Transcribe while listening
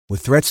With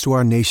threats to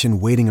our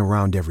nation waiting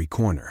around every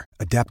corner,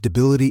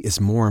 adaptability is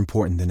more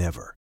important than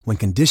ever. When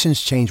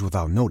conditions change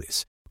without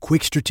notice,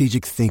 quick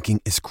strategic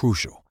thinking is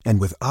crucial.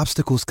 And with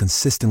obstacles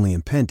consistently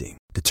impending,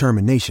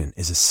 determination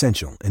is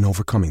essential in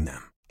overcoming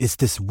them. It's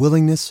this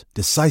willingness,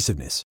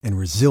 decisiveness, and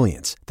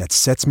resilience that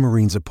sets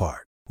Marines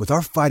apart. With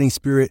our fighting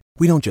spirit,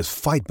 we don't just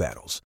fight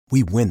battles,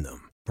 we win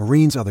them.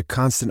 Marines are the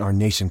constant our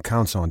nation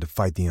counts on to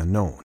fight the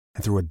unknown.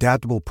 And through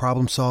adaptable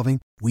problem solving,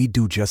 we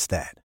do just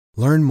that.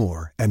 Learn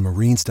more at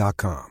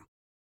marines.com.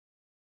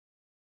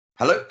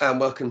 Hello and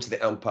welcome to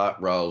the Umpire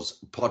Rolls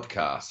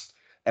podcast,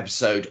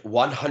 episode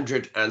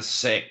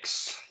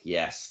 106.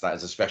 Yes, that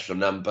is a special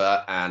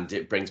number and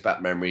it brings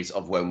back memories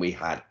of when we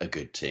had a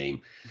good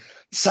team.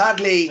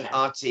 Sadly,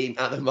 our team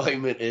at the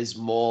moment is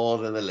more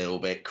than a little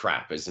bit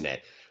crap, isn't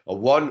it? A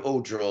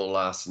 1-1 draw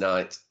last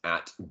night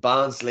at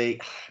Barnsley,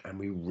 and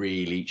we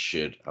really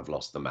should have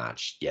lost the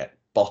match. Yet,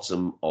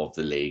 bottom of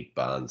the league,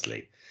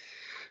 Barnsley.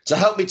 To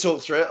help me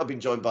talk through it, I've been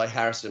joined by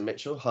Harrison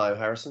Mitchell. Hi,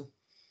 Harrison.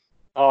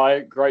 Hi,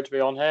 great to be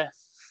on here.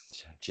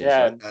 Cheers,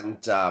 yeah.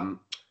 And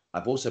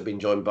I've also been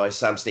joined by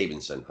Sam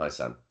Stevenson. Hi,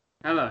 Sam.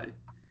 Hello.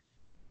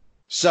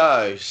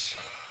 So,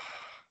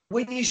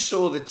 when you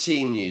saw the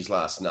team news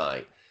last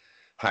night,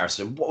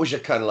 Harrison, what was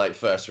your kind of like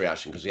first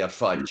reaction? Because we had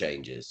 5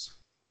 changes.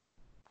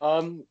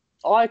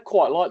 I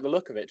quite like the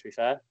look of it, to be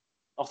fair.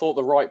 I thought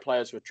the right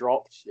players were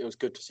dropped. It was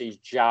good to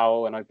see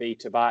João and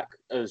Obita back,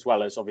 as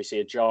well as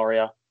obviously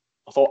Ajaria.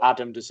 I thought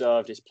Adam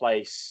deserved his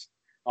place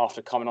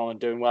after coming on and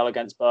doing well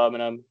against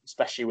Birmingham,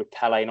 especially with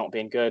Pele not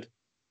being good.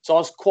 So I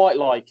was quite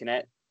liking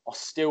it. I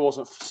still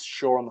wasn't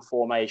sure on the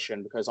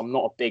formation because I'm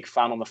not a big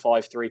fan on the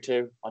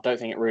 5-3-2. I don't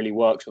think it really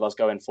works with us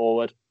going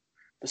forward.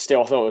 But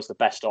still, I thought it was the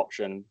best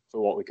option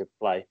for what we could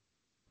play.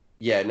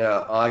 Yeah,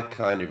 no, I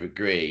kind of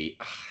agree.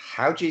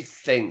 How do you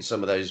think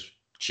some of those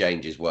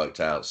changes worked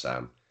out,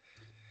 Sam?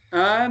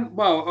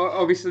 Well,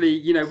 obviously,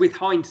 you know, with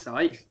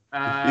hindsight,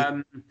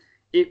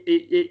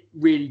 it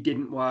really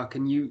didn't work.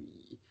 And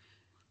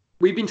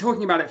we've been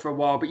talking about it for a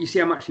while, but you see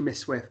how much you miss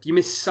Swift. You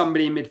miss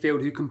somebody in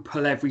midfield who can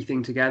pull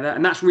everything together.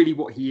 And that's really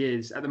what he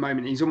is at the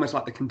moment. He's almost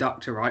like the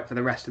conductor, right, for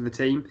the rest of the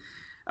team.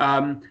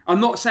 I'm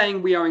not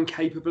saying we are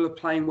incapable of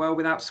playing well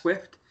without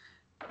Swift.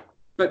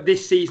 But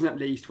this season, at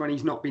least, when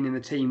he's not been in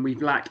the team,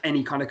 we've lacked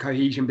any kind of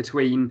cohesion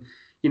between,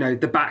 you know,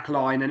 the back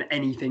line and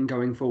anything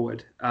going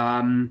forward.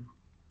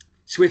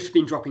 Swift's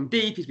been dropping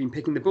deep. He's been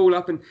picking the ball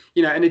up. And,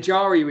 you know, and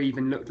Ajaria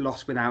even looked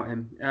lost without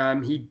him.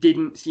 He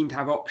didn't seem to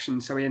have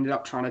options. So he ended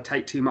up trying to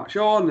take too much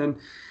on and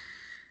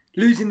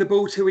losing the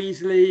ball too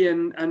easily.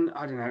 And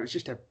I don't know,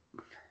 it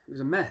was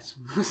a mess,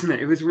 wasn't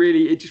it?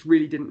 It just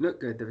really didn't look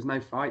good. There was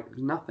no fight. There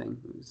was nothing.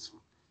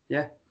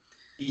 Yeah,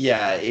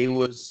 it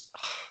was...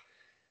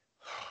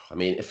 I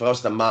mean, if I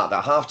was to mark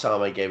that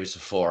half-time, I gave us a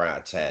 4 out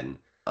of 10.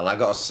 And I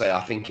got to say, I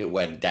think it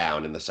went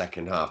down in the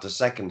second half. The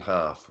second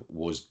half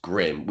was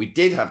grim. We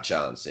did have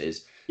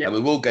chances, and we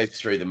will go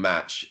through the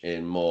match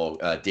in more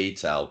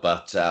detail.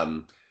 But,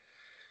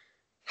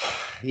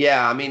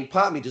 yeah, I mean,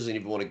 part of me doesn't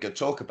even want to go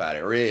talk about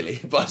it, really.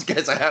 But I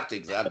guess I have to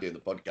because I'm doing the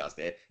podcast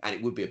here, and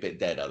it would be a bit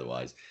dead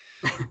otherwise.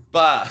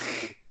 But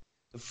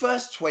the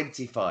first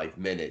 25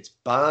 minutes,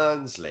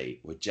 Barnsley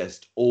were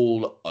just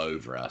all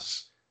over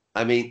us.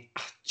 I mean,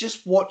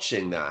 just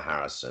watching that,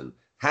 Harrison,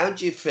 how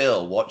do you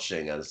feel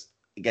watching us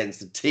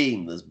against a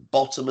team that's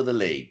bottom of the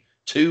league,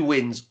 2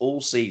 wins all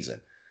season,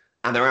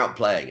 and they're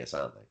outplaying us,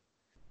 aren't they?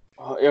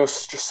 Oh, it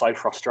was just so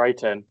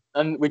frustrating.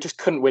 And we just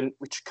couldn't win.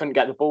 We just couldn't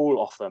get the ball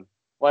off them.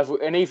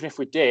 And even if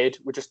we did,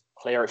 we'd just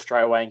clear it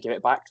straight away and give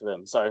it back to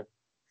them. So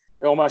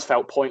it almost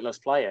felt pointless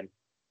playing.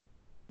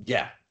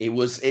 Yeah, it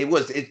was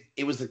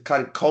the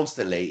kind of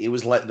constantly, it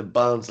was like the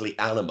Barnsley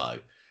Alamo.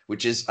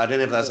 Which is, I don't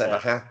know if that's ever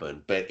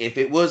happened, but if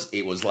it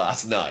was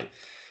last night.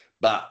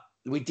 But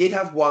we did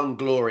have one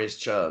glorious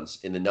chance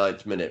in the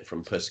 9th minute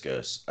from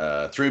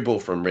Puskas, through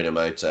ball from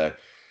Rinomoto.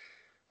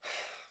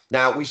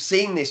 Now, we've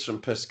seen this from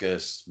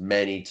Puskas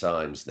many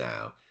times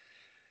now.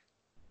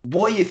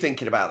 What are you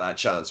thinking about that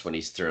chance when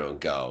he's through on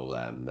goal,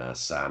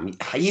 Sam?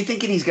 Are you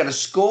thinking he's going to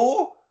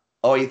score?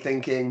 Or are you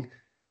thinking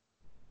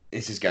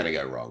this is going to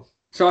go wrong?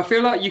 So I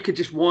feel like you could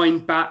just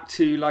wind back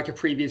to like a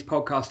previous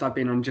podcast I've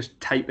been on, just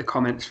take the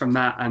comments from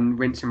that and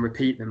rinse and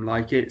repeat them.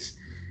 Like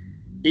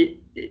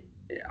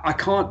I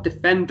can't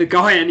defend the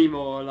guy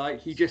anymore. Like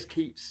he just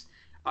keeps,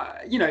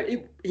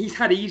 he's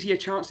had easier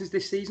chances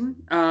this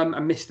season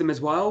and missed them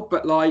as well.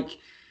 But like,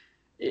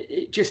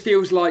 it just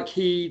feels like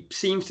he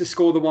seems to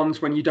score the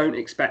ones when you don't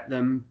expect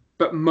them.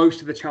 But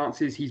most of the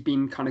chances he's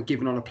been kind of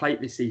given on a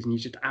plate this season,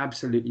 he's just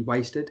absolutely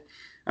wasted.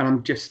 And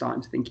I'm just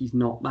starting to think he's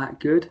not that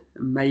good.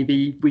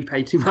 Maybe we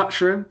paid too much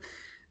for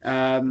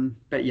him.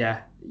 But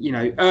yeah, you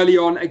know, early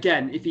on,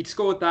 again, if he'd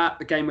scored that,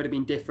 the game would have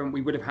been different. We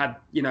would have had,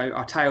 you know,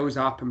 our tails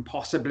up and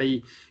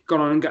possibly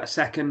gone on and got a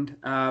second.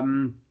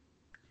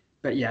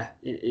 But yeah,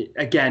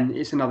 again,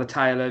 it's another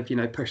tale of, you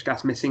know,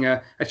 Puskás missing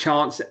a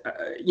chance,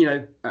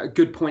 a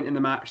good point in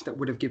the match that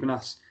would have given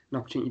us an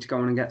opportunity to go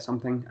on and get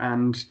something.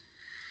 And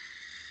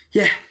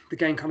Yeah, the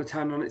game kind of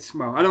turned on its.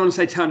 Well, I don't want to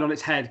say turned on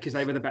its head because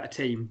they were the better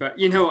team, but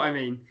you know what I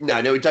mean.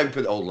 No, we don't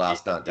put all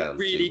last night down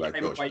really to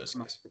came George away Busquets.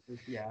 from us because,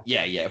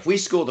 Yeah. If we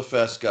score the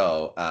first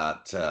goal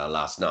at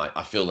last night,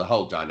 I feel the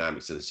whole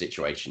dynamics of the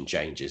situation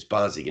changes.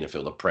 Barnsley going to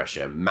feel the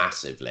pressure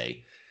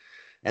massively,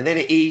 and then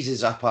it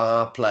eases up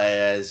our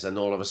players, and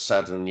all of a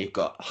sudden you've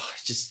got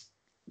just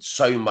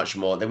so much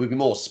more. There would be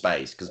more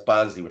space because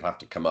Barnsley would have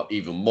to come up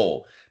even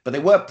more. But they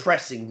were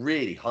pressing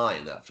really high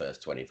in that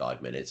first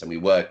 25 minutes, and we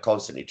were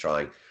constantly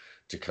trying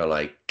to kind of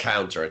like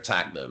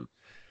counter-attack them.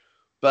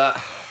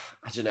 But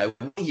I don't know.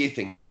 What do you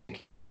think,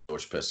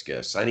 George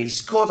Puskas? And he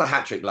scored a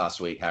hat-trick last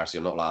week,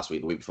 Harrison, not last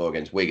week, the week before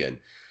against Wigan.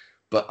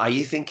 But are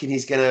you thinking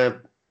he's going to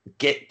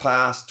get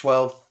past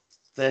 12,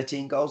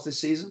 13 goals this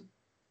season?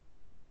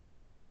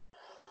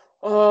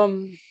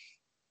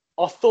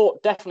 I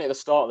thought definitely at the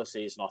start of the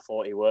season, I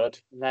thought he would.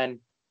 And then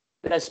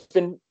there's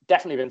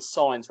definitely been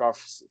signs where I've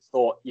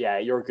thought, yeah,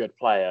 you're a good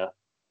player.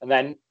 And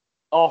then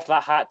after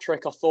that hat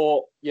trick, I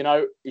thought,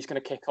 he's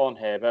going to kick on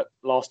here. But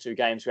last two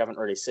games, we haven't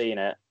really seen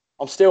it.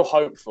 I'm still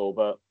hopeful,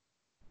 but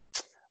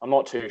I'm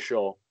not too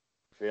sure,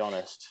 to be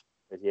honest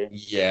with you.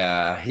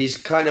 Yeah, he's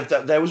kind of...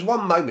 There was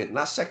one moment, and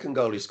that second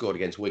goal he scored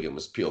against Wigan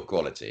was pure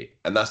quality.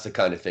 And that's the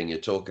kind of thing you're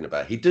talking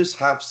about. He does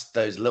have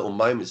those little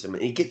moments. I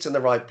mean, he gets in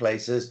the right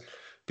places.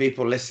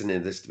 People listening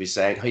to this to be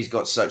saying, he's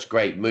got such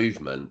great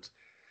movement.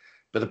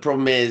 But the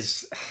problem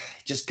is,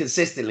 just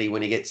consistently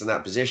when he gets in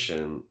that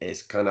position,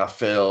 it's kind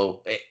of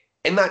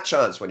in that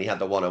chance when he had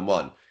the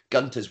one-on-one,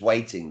 Gunter's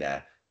waiting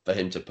there for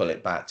him to pull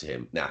it back to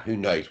him. Now, who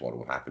knows what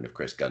will happen if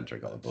Chris Gunter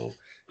got the ball?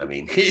 I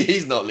mean,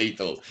 he's not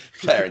lethal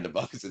player in the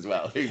box as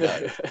well. Who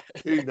knows?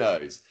 Who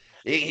knows?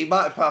 He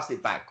might have passed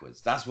it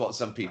backwards. That's what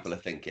some people are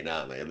thinking,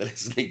 aren't they? And they're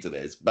listening to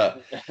this.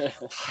 But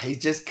he's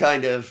just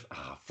kind of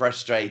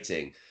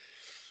frustrating.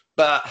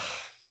 But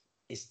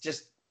it's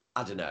just,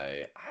 I don't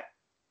know.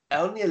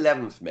 On the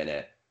 11th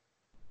minute,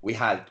 we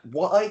had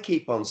what I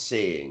keep on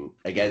seeing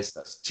against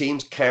us,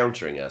 teams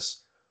countering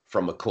us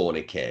from a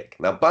corner kick.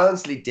 Now,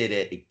 Barnsley did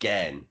it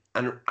again.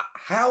 And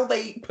how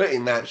they put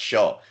in that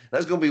shot,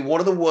 that's going to be one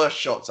of the worst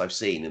shots I've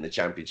seen in the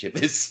Championship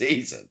this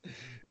season.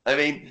 I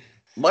mean,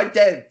 my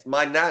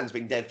nan's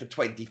been dead for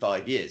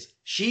 25 years.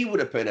 She would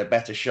have put in a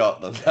better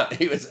shot than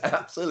that. It was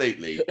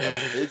absolutely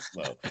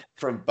abysmal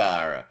from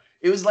Barra.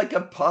 It was like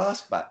a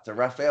pass back to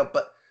Raphael.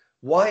 But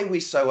why are we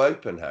so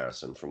open,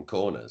 Harrison, from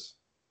corners?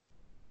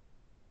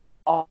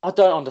 I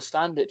don't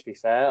understand it, to be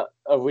fair.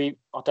 I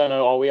don't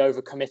know, are we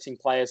overcommitting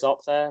players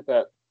up there?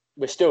 But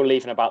we're still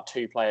leaving about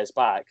two players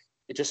back.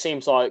 It just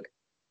seems like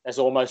there's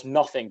almost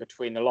nothing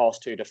between the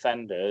last two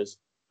defenders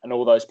and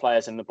all those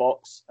players in the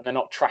box, and they're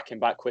not tracking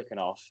back quick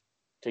enough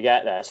to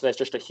get there. So there's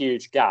just a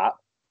huge gap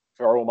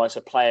for almost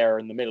a player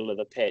in the middle of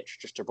the pitch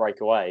just to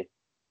break away.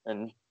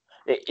 And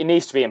it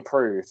needs to be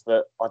improved,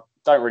 but I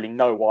don't really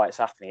know why it's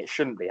happening. It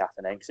shouldn't be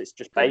happening because it's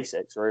just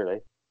basics,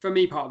 really. For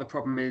me, part of the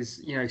problem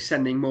is,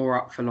 sending more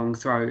up for long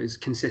throws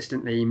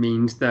consistently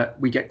means that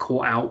we get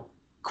caught out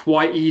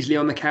quite easily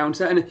on the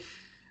counter. And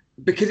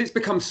because it's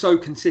become so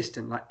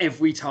consistent, like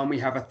every time we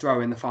have a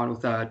throw in the final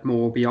third,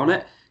 more will be on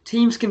it.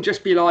 Teams can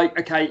just be like,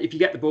 okay, if you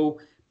get the ball,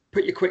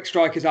 put your quick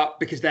strikers up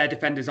because their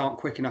defenders aren't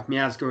quick enough,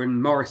 Miazga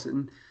and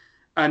Morrison,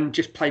 and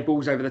just play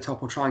balls over the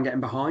top or try and get them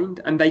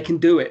behind. And they can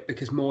do it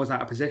because Moore's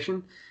out of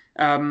position.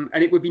 And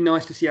it would be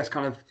nice to see us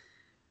kind of,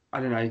 I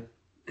don't know,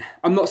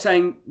 I'm not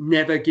saying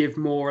never give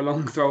Moore a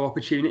long throw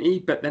opportunity,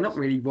 but they're not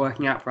really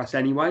working out for us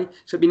anyway.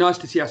 So it'd be nice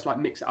to see us like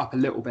mix it up a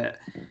little bit.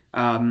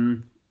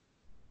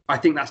 I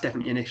think that's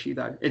definitely an issue,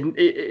 though,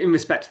 in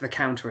respect to the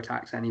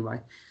counter-attacks anyway.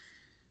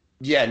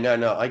 Yeah, no,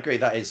 I agree.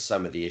 That is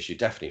some of the issue,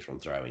 definitely from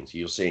throwing. So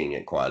you're seeing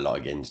it quite a lot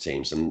against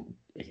teams, and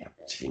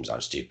teams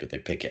aren't stupid. They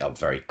pick it up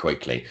very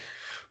quickly.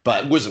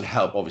 But it wasn't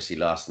helped, obviously,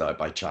 last night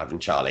by having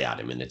Charlie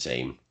Adam in the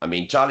team. I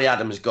mean, Charlie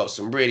Adam has got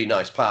some really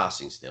nice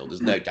passing still.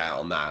 There's no doubt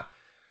on that.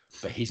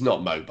 But he's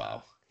not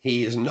mobile.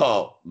 He is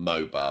not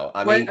mobile.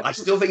 I mean, I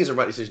still think it's a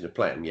right decision to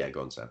play him. Yeah,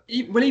 go on, Sam.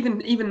 Well,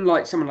 even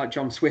like someone like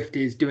John Swift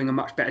is doing a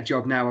much better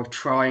job now of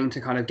trying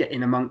to kind of get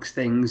in amongst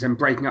things and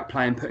breaking up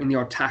play and putting the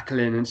odd tackle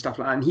in and stuff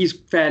like that. And he's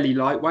fairly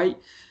lightweight.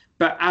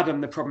 But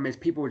Adam, the problem is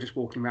people were just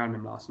walking around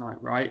him last night,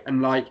 right?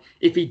 And like,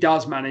 if he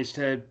does manage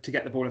to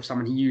get the ball of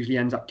someone, he usually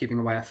ends up giving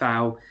away a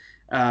foul.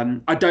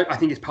 I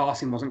think his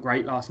passing wasn't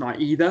great last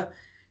night either.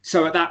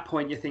 So at that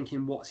point, you're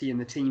thinking, what's he in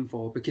the team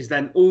for? Because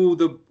then all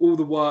the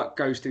work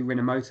goes through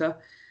Rinomhota.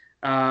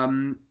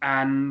 And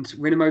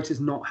Rinomhota's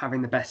not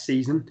having the best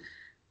season,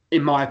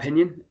 in my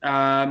opinion.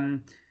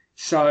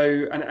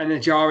 So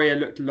Ajaria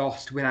looked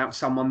lost without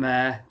someone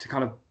there to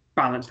kind of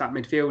balance that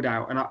midfield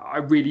out. And I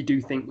really do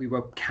think we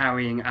were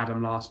carrying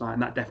Adam last night,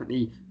 and that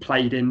definitely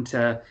played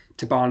into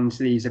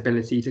Barnsley's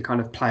ability to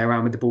kind of play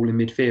around with the ball in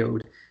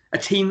midfield. A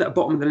team that at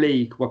the bottom of the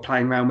league were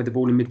playing around with the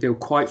ball in midfield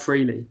quite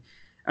freely.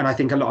 And I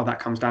think a lot of that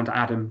comes down to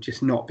Adam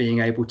just not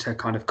being able to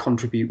kind of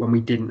contribute when we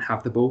didn't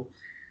have the ball.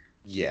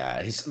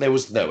 Yeah, there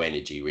was no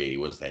energy really,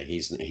 was there? He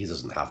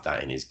doesn't have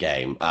that in his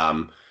game.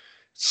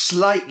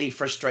 Slightly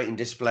frustrating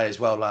display as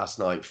well last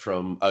night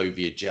from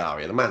Ovie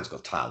Ejaria. The man's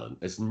got talent.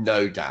 There's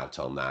no doubt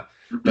on that.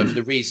 But for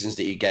the reasons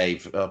that you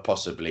gave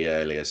possibly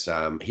earlier,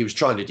 Sam, he was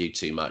trying to do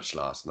too much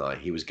last night.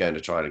 He was going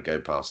to try to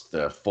go past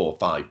the 4 or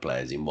 5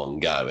 players in one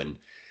go. And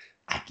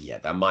yeah,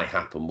 that might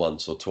happen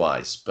once or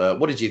twice. But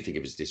what did you think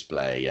of his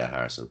display,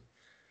 Harrison?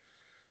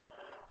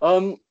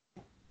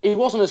 He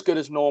wasn't as good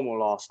as normal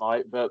last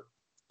night, but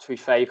to be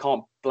fair, you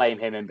can't blame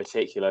him in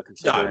particular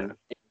considering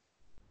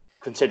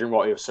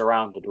what he was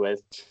surrounded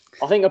with.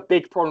 I think a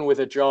big problem with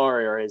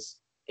Ejaria is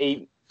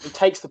he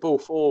takes the ball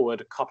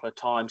forward a couple of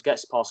times,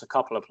 gets past a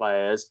couple of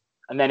players,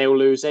 and then he'll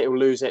lose it. He'll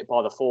lose it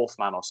by the 4th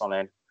man or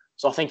something.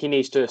 So I think he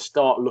needs to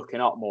start looking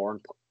up more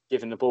and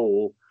giving the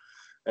ball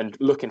and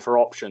looking for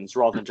options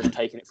rather than just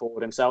taking it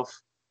forward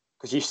himself.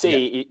 Because you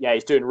see,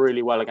 he's doing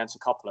really well against a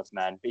couple of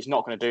men, but he's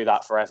not going to do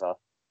that forever.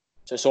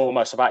 So it's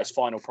almost about his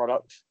final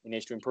product he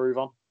needs to improve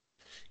on.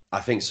 I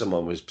think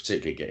someone was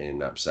particularly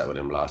getting upset with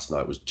him last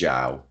night was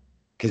Zhao.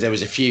 Because there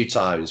was a few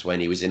times when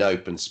he was in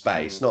open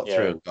space, not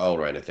through a goal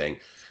or anything,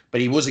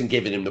 but he wasn't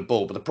giving him the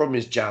ball. But the problem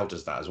is Zhao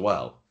does that as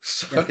well.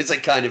 So it's a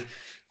kind of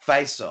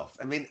face-off.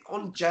 I mean,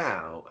 on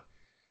Zhao,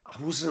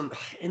 I wasn't...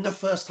 In the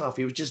first half,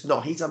 he was just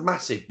not... He's a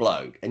massive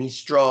bloke, and he's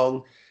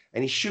strong,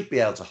 and he should be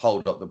able to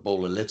hold up the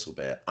ball a little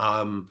bit.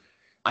 I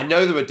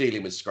know they were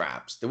dealing with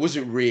scraps. There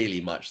wasn't really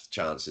much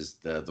chances,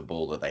 the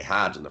ball that they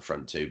had in the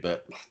front two,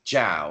 but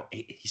Zhao,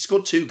 he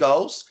scored 2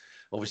 goals.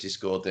 Obviously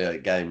scored the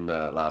game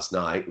last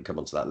night. We'll come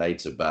on to that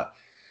later. But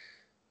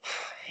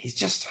he's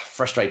just a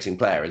frustrating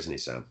player, isn't he,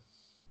 Sam?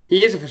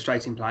 He is a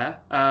frustrating player.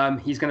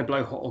 He's going to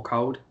blow hot or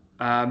cold.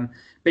 But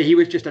he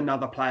was just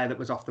another player that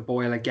was off the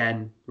boil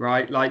again,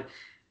 right? Like,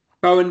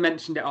 Bowen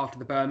mentioned it after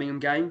the Birmingham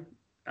game.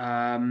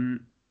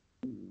 When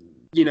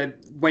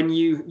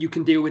you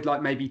can deal with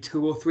like maybe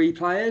 2 or 3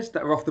 players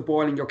that are off the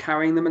boil and you're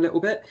carrying them a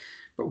little bit.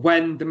 But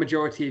when the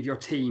majority of your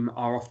team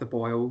are off the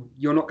boil,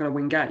 you're not going to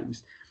win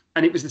games.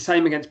 And it was the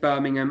same against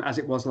Birmingham as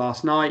it was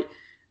last night.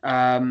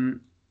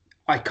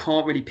 I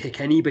can't really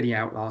pick anybody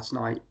out last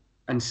night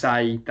and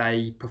say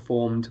they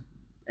performed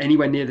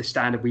anywhere near the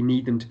standard we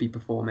need them to be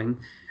performing.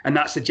 And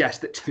that suggests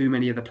that too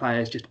many of the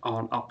players just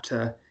aren't up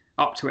to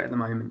it at the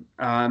moment.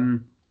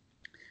 And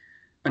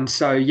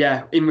so,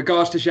 in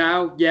regards to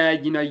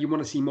Zhao, you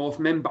want to see more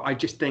from him. But I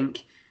just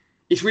think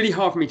it's really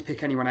hard for me to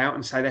pick anyone out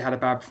and say they had a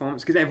bad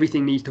performance because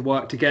everything needs to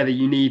work together.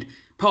 You need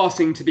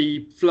passing to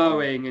be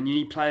flowing and you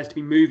need players to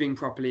be moving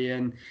properly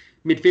and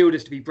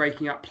midfielders to be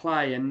breaking up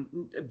play and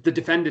the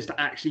defenders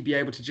to actually be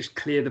able to just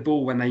clear the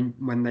ball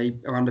when they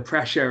are under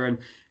pressure. And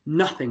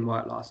nothing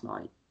worked last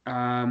night.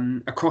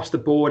 Across the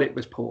board, it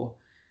was poor.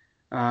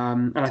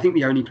 And I think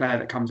the only player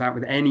that comes out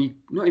with any,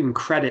 not even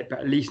credit, but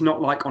at least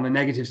not like on a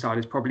negative side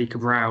is probably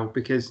Cabral,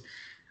 because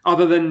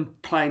other than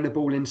playing the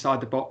ball inside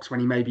the box when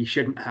he maybe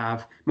shouldn't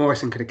have,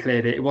 Morrison could have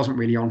cleared it. It wasn't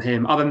really on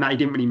him. Other than that, he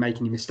didn't really make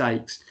any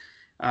mistakes.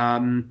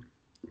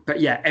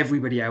 But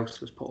everybody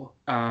else was poor.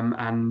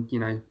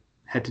 And,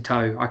 head to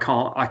toe. I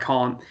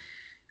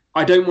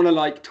don't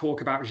want to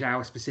talk about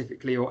Zhao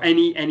specifically or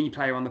any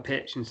player on the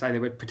pitch and say they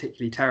were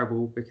particularly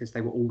terrible because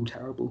they were all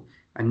terrible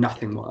and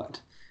nothing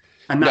worked.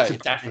 And that's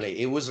definitely.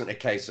 It wasn't a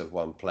case of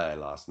one player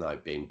last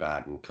night being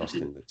bad and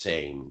costing the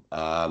team.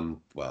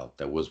 Well,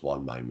 there was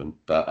one moment,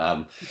 but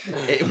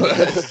it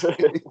was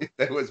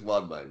there was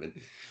one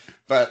moment.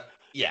 But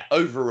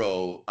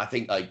overall, I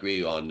think I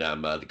agree on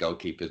the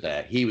goalkeeper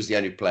there. He was the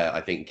only player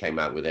I think came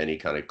out with any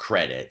kind of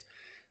credit.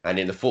 And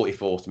in the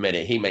 44th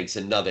minute, he makes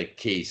another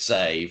key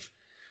save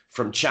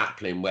from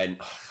Chaplin when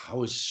I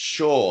was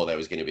sure there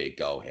was going to be a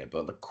goal here,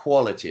 but the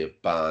quality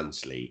of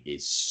Barnsley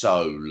is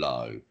so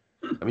low.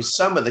 I mean,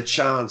 some of the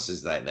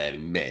chances that they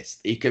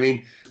missed.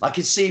 I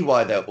can see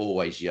why they're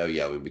always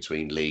yo-yoing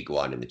between League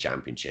One and the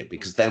Championship,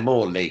 because they're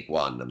more League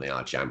One than they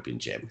are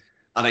Championship.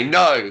 And I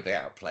know they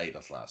outplayed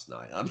us last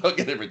night. I'm not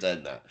going to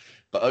pretend that.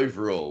 But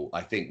overall,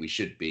 I think we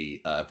should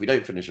be, if we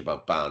don't finish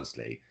above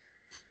Barnsley,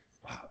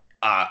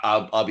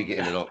 I'll be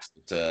getting an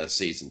Oxford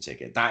season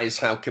ticket. That is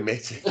how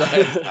committed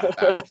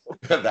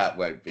that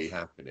won't be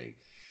happening.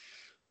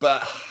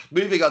 But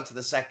moving on to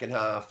the second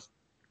half,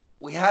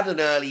 we had an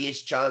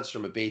early-ish chance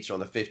from Abita on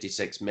the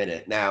 56th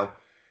minute. Now,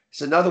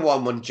 it's another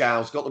one when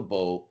Zhao's got the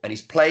ball and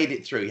he's played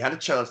it through. He had a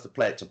chance to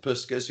play it to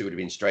Puskas, who would have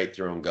been straight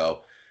through on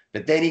goal.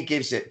 But then he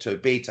gives it to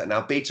Abita.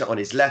 Now, Abita on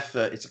his left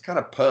foot, it's a kind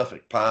of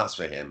perfect pass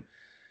for him.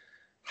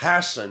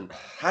 Harrison,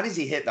 how does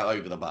he hit that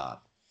over the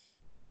bar?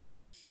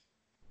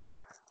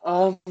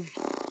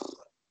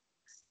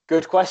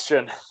 Good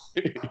question.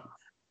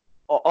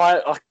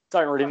 I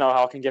don't really know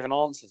how I can give an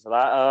answer to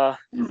that.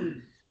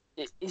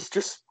 It's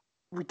just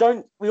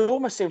we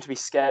almost seem to be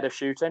scared of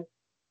shooting.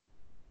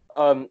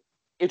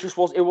 It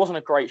wasn't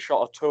a great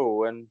shot at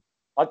all, and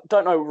I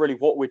don't know really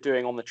what we're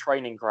doing on the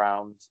training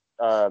ground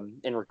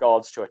in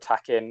regards to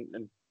attacking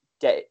and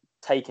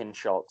taking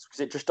shots,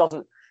 because it just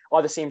doesn't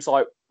either seems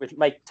like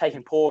we're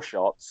taking poor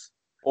shots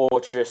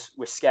or just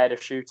we're scared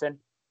of shooting.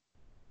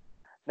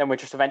 Then we're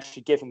just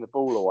eventually giving the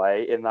ball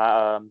away in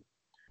that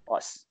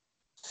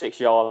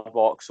 6-yard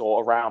box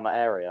or around that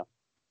area.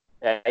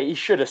 Yeah, he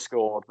should have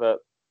scored, but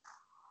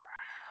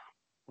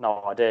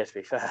no idea, to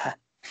be fair.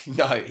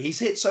 No, he's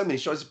hit so many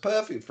shots. It's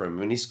perfect for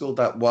him. And he scored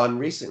that one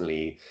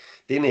recently,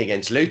 didn't he,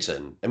 against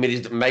Luton? I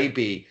mean,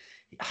 maybe...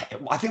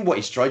 I think what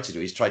he's tried to do,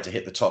 he's tried to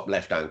hit the top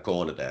left-hand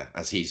corner there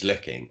as he's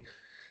looking.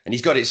 And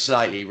he's got it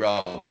slightly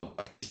wrong.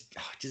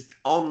 Just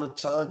on the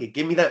target.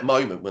 Give me that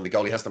moment when the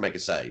goalie has to make a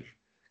save.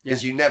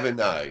 Because you never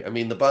know. I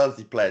mean, the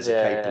Barnsley players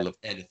are capable of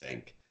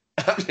anything.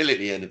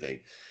 Absolutely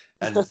anything.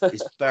 And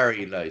it's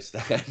very low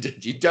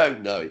standard. You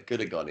don't know. It could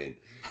have gone in.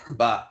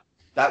 But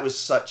that was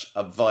such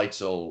a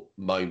vital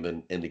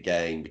moment in the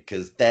game,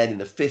 because then in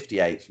the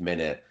 58th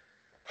minute,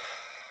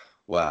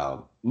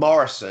 wow,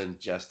 Morrison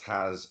just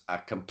has a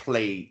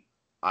complete...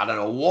 I don't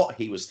know what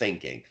he was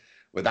thinking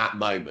with that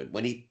moment.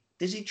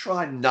 Does he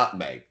try and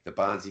nutmeg the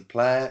Barnsley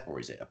player, or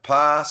is it a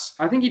pass?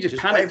 I think he just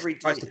panicked and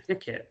tries to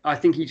kick it. I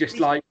think he just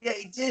Yeah,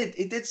 he did.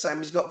 He did, Sam.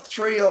 He's got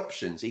three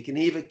options. He can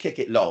either kick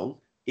it long,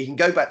 he can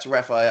go back to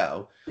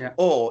Raphael,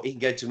 or he can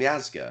go to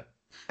Miazga.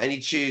 And he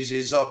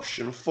chooses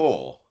option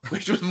 4,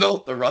 which was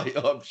not the right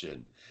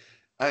option.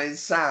 And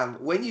Sam,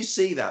 when you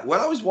see that, when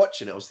I was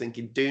watching it, I was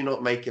thinking, do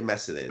not make a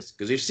mess of this.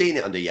 Because we've seen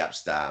it under Jaap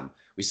Stam.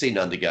 We've seen it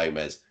under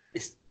Gomez.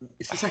 It's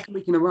the second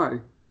week in a row.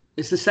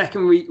 It's the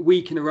second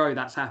week in a row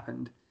that's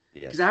happened.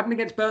 Because it happened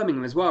against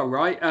Birmingham as well,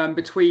 right?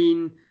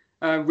 Between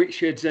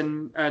Richards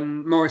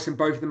and Morrison,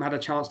 both of them had a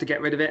chance to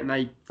get rid of it, and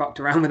they fucked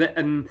around with it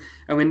and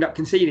ended up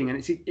conceding.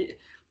 And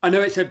I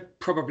know it's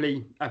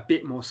probably a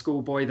bit more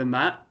schoolboy than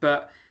that,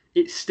 but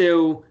it's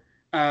still,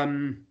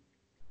 I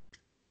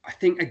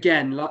think,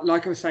 again,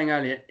 like I was saying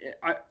earlier,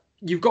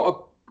 you've got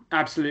to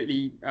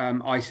absolutely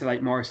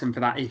isolate Morrison for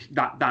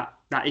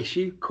that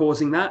issue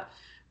causing that,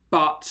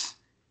 but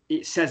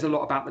it says a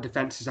lot about the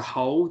defence as a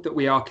whole that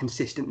we are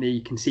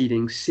consistently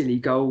conceding silly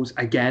goals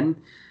again.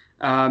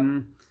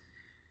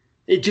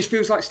 It just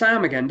feels like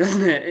Stam again,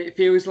 doesn't it? It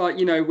feels like,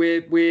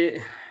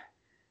 we're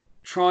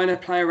trying to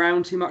play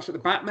around too much at the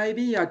back,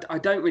 maybe. I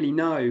don't really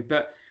know,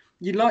 but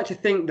you'd like to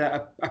think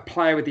that a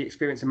player with the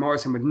experience of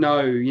Morrison would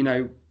know,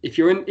 if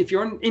you're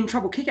in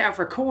trouble, kick it out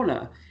for a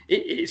corner.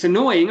 It's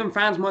annoying and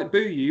fans might boo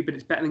you, but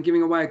it's better than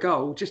giving away a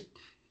goal. Just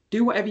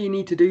do whatever you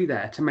need to do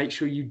there to make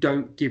sure you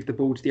don't give the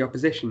ball to the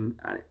opposition.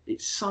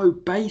 It's so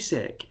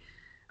basic.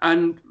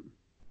 And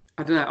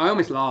I don't know, I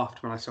almost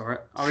laughed when I saw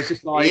it. I was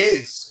just like...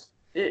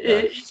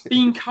 It's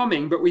been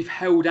coming, but we've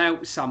held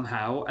out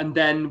somehow. And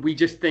then we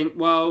just think,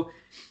 well,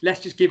 let's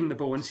just give them the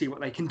ball and see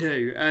what they can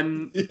do.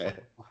 And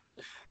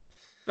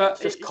But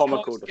it's just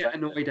comical to get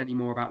annoyed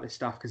anymore about this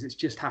stuff because it's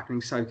just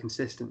happening so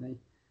consistently.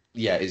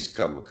 Yeah, it's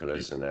comical,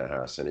 isn't it,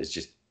 Harrison? It's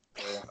just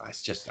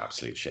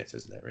absolute shit,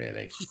 isn't it,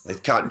 really? They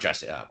can't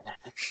dress it up.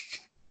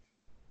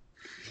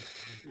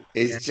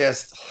 It's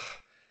just...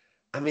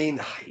 I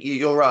mean,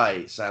 you're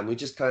right, Sam. We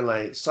just kind of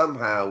like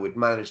somehow we'd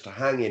managed to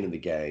hang in the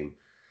game.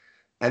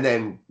 And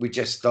then we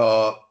just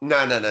thought,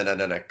 no.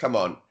 Come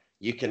on.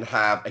 You can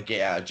have a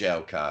get out of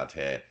jail card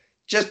here.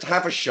 Just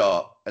have a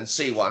shot and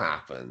see what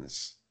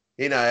happens.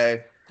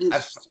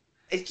 It's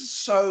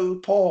just so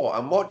poor.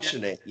 I'm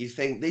watching it. You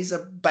think these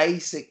are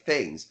basic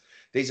things.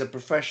 These are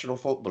professional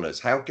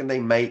footballers. How can they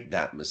make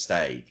that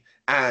mistake?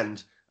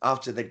 And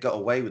after they got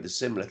away with a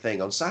similar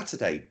thing on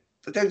Saturday,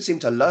 they don't seem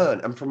to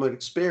learn. And from an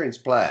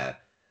experienced player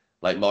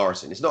like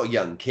Morrison, it's not a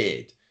young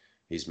kid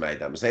who's made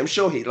that mistake. I'm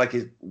sure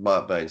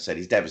Mark Burns said,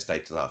 he's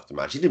devastated after the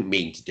match. He didn't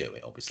mean to do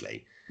it,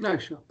 obviously. No,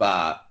 sure.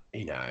 But,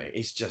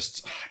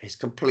 it's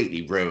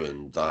completely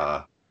ruined.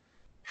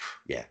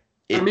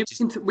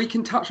 We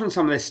can touch on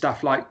some of this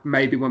stuff, like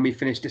maybe when we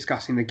finish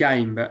discussing the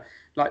game, but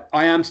like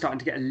I am starting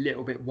to get a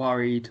little bit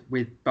worried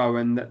with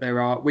Bowen that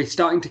we're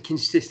starting to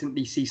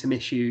consistently see some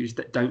issues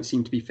that don't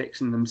seem to be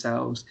fixing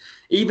themselves.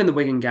 Even the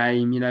Wigan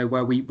game,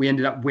 where we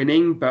ended up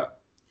winning, but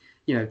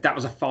that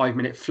was a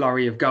 5-minute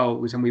flurry of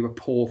goals and we were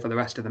poor for the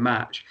rest of the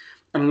match.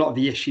 And a lot of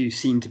the issues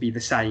seem to be the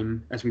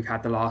same as we've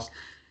had the last,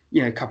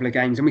 couple of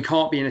games. And we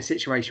can't be in a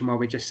situation where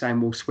we're just saying,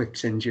 well,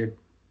 Swift's injured,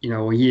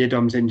 or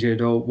Yeardom's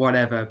injured or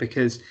whatever,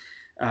 because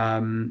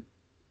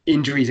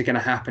injuries are going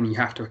to happen. You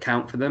have to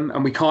account for them.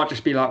 And we can't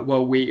just be like,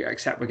 well, we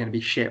accept we're going to be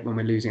shit when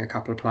we're losing a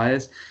couple of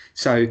players.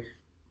 So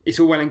it's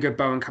all well and good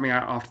Bowen coming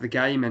out after the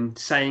game and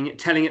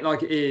telling it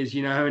like it is,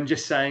 and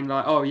just saying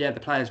like, oh yeah, the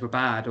players were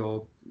bad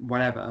or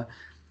whatever.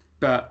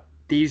 But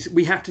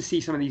we have to see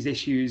some of these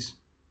issues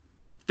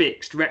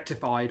fixed,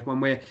 rectified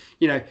when we're,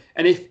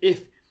 and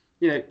if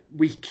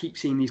we keep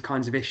seeing these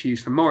kinds of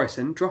issues from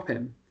Morrison, drop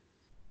him.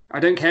 I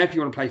don't care if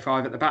you want to play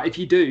 5 at the back. If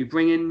you do,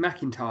 bring in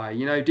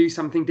McIntyre, do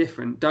something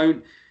different.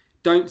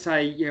 Don't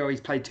say, he's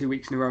played 2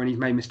 weeks in a row and he's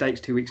made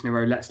mistakes 2 weeks in a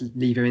row. Let's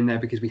leave him in there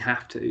because we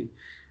have to.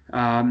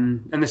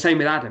 And the same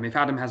with Adam. If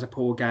Adam has a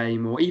poor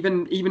game or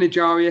even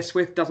Ajaria,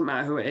 Swift, doesn't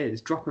matter who it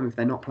is, drop them if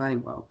they're not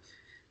playing well.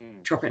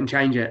 Drop it and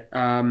change it.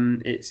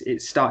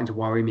 It's starting to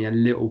worry me a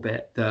little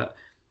bit that,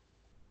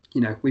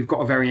 we've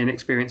got a very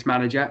inexperienced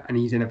manager and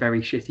he's in a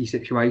very shitty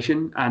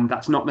situation, and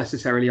that's not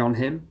necessarily on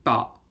him,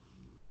 but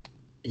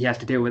he has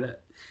to deal with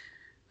it.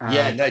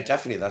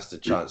 Definitely that's the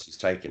chance he's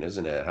taken,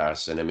 isn't it,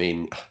 Harrison? I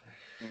mean,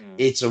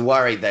 it's a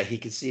worry that he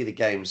can see the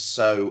game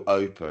so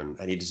open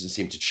and he doesn't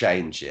seem to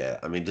change it.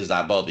 I mean, does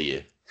that bother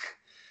you?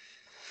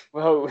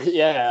 Well,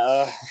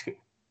 yeah,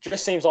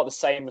 just seems like the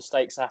same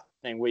mistakes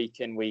happening week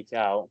in, week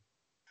out.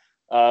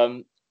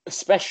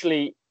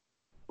 Especially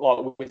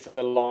like with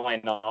the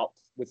lineup,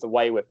 with the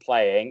way we're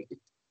playing.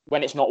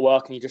 When it's not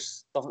working, he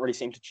just doesn't really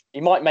seem to.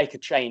 He might make a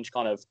change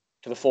kind of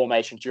to the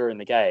formation during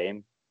the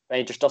game, but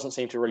he just doesn't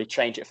seem to really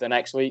change it for the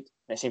next week.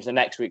 And it seems the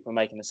next week we're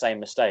making the same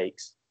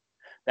mistakes.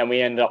 Then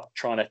we end up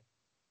trying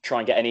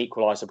and get an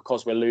equaliser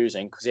because we're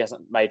losing because he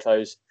hasn't made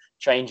those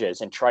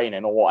changes in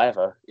training or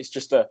whatever. It's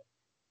just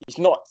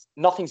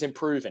nothing's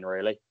improving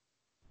really.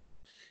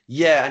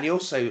 Yeah, and he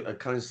also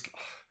kind of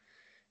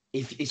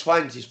he's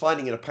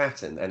finding it a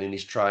pattern, and then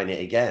he's trying it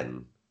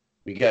again.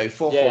 We go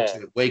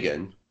 4-4-2 at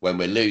Wigan when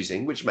we're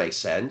losing, which makes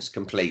sense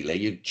completely.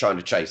 You're trying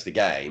to chase the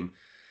game.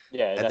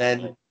 Yeah, and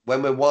definitely. Then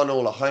when we're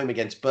 1-1 at home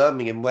against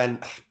Birmingham, when,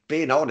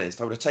 being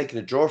honest, I would have taken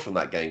a draw from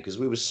that game because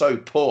we were so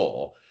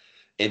poor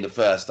in the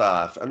first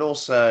half. And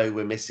also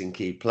we're missing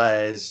key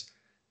players.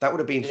 That would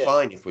have been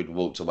fine if we'd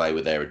walked away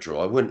with a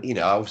draw. I wouldn't,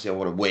 obviously I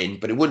want to win,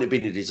 but it wouldn't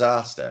have been a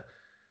disaster.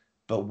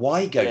 But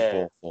why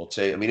go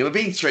 4-4-2? I mean, we've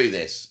been through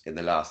this in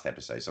the last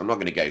episode, so I'm not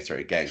going to go through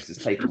it again because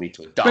it's taken me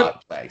to a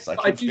dark place.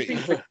 I do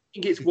think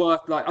it's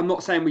worth, I'm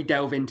not saying we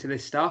delve into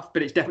this stuff,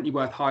 but it's definitely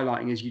worth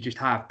highlighting as you just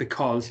have,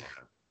 because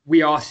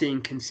we are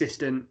seeing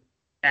consistent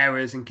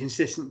errors and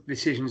consistent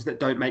decisions that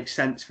don't make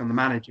sense from the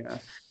manager.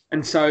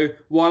 And so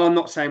while I'm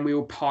not saying we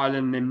will pile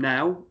on him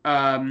now,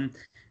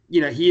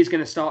 he is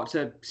going to start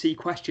to see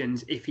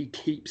questions if he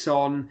keeps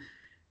on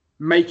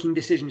making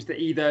decisions that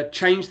either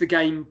change the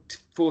game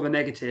for the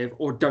negative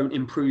or don't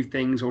improve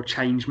things or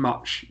change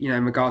much,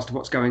 in regards to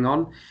what's going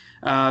on.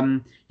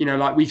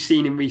 Like we've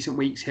seen in recent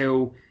weeks,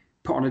 he'll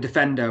put on a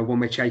defender when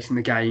we're chasing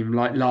the game,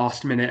 like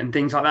last minute and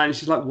things like that. And it's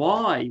just like,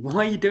 why?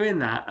 Why are you doing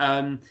that?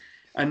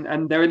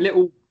 And there are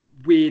little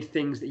weird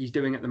things that he's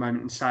doing at the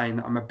moment and saying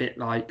that I'm a bit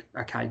like,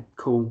 okay,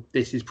 cool.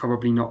 This is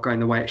probably not going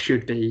the way it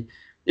should be,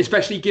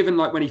 especially given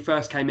like when he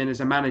first came in as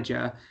a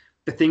manager,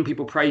 the thing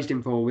people praised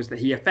him for was that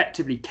he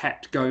effectively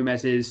kept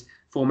Gomez's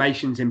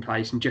formations in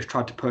place and just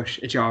tried to push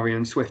Ejaria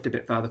and Swift a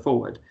bit further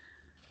forward.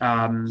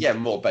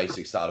 More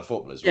basic style of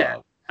football as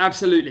well.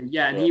 Absolutely,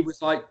 yeah. And he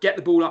was like, get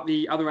the ball up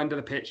the other end of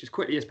the pitch as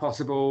quickly as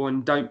possible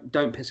and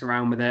don't piss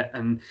around with it.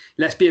 And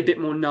let's be a bit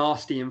more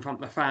nasty in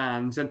front of the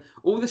fans. And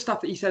all the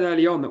stuff that he said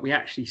early on that we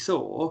actually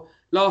saw,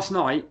 last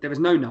night, there was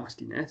no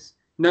nastiness.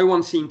 No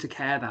one seemed to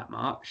care that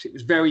much. It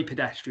was very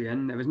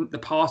pedestrian. The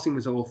passing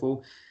was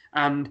awful.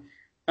 And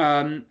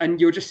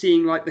you're just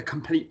seeing like the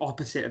complete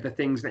opposite of the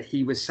things that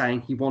he was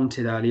saying he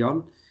wanted early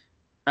on.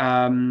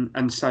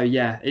 And so,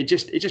 it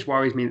just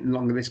worries me that the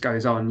longer this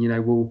goes on,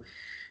 we'll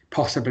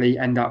possibly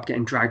end up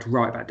getting dragged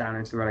right back down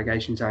into the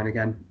relegation zone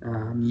again.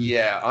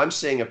 I'm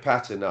seeing a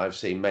pattern that I've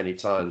seen many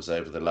times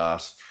over the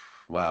last,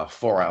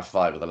 4 out of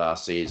 5 of the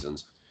last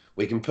seasons.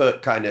 We can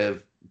put kind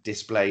of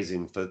displays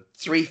in for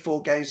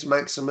 3-4 games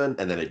maximum,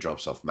 and then it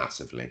drops off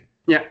massively.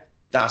 Yeah.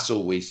 That's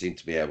all we seem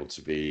to be able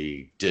to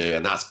do,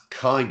 and that's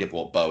kind of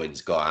what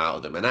Bowen's got out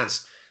of them, and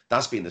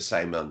that's been the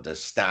same under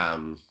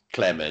Stam,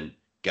 Clement,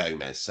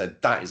 Gomez. So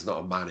that is not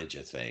a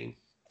manager thing.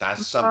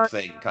 That's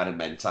something kind of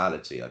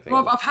mentality, I think.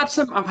 Well, I've had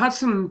some.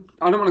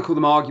 I don't want to call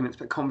them arguments,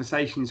 but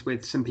conversations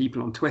with some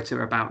people on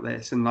Twitter about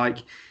this, and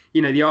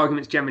the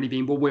arguments generally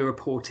being, well, we're a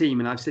poor team,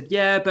 and I've said,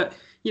 yeah, but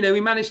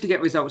we managed to get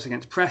results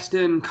against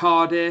Preston,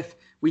 Cardiff.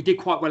 We did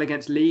quite well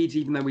against Leeds,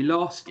 even though we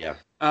lost. Yeah.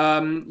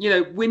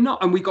 We're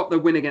not, and we got the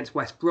win against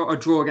West Brom, a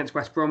draw against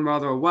West Brom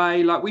rather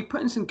away. Like we put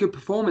in some good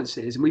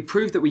performances, and we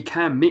proved that we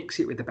can mix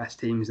it with the best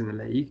teams in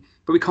the league,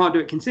 but we can't do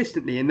it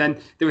consistently. And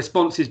then the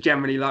response is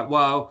generally like,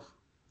 well,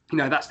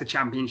 that's the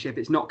Championship.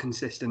 It's not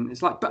consistent.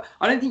 It's like, but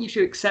I don't think you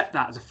should accept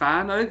that as a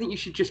fan. I don't think you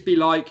should just be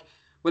like,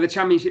 well, the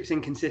Championship's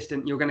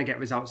inconsistent. You're going to get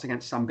results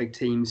against some big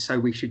teams, so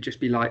we should just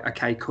be like,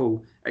 okay,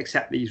 cool,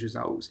 accept these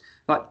results.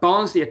 Like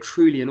Barnsley are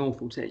truly an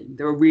awful team.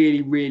 They're a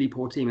really, really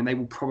poor team, and they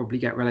will probably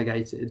get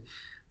relegated.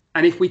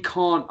 And if we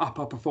can't up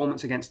our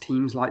performance against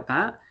teams like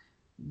that,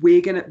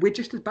 we're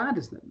just as bad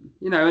as them,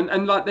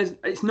 And like,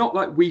 it's not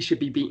like we should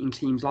be beating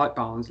teams like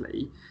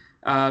Barnsley,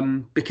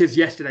 because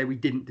yesterday we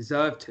didn't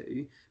deserve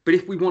to. But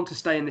if we want to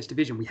stay in this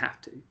division, we have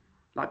to.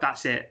 Like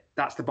that's it.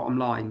 That's the bottom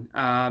line.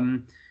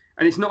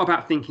 And it's not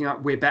about thinking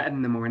like we're better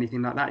than them or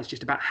anything like that. It's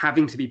just about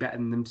having to be better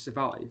than them to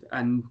survive.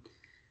 And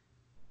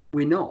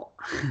we're not.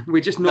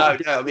 We're just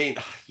not. No, I mean,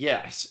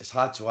 it's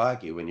hard to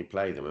argue when you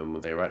play them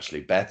and they're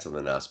actually better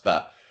than us.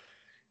 But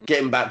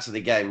getting back to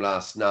the game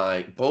last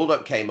night,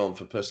 Baldock came on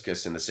for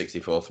Puskas in the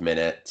 64th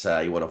minute.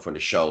 He went off with a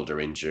shoulder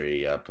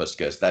injury,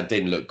 Puskas. That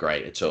didn't look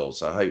great at all.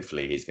 So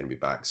hopefully he's going to be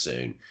back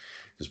soon.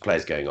 Because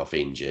players going off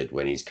injured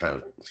when he's kind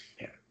of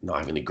not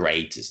having the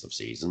greatest of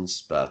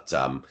seasons. But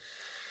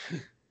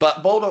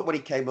Baldock, when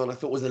he came on, I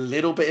thought was a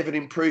little bit of an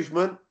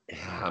improvement.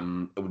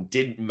 It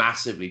didn't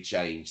massively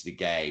change the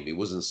game. It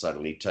wasn't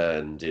suddenly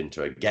turned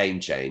into a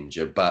game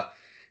changer. But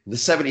in the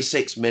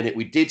 76th minute,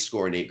 we did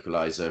score an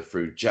equaliser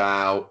through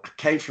Zhao. I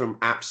came from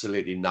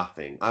absolutely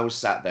nothing. I was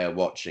sat there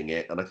watching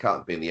it, and I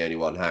can't be the only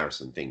one,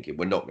 Harrison, thinking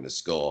we're not going to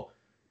score,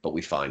 but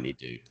we finally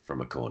do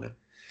from a corner.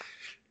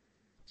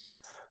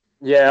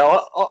 Yeah,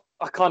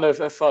 I kind of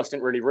at first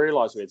didn't really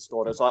realise we had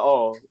scored. I was like,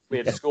 oh, we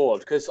had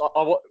scored because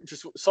I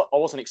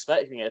wasn't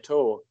expecting it at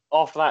all.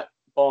 After that,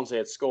 Barnsley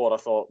had scored. I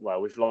thought,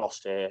 well, we've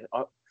lost here.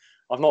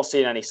 I've not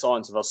seen any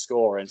signs of us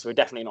scoring, so we're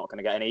definitely not going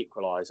to get an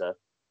equaliser.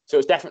 So it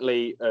was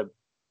definitely a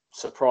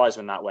surprise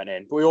when that went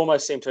in. But we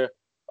almost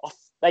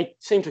they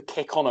seemed to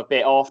kick on a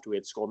bit after we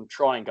had scored and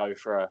try and go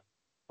for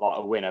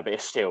a winner, but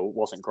it still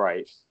wasn't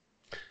great.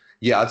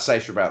 Yeah, I'd say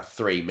for about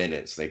 3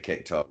 minutes they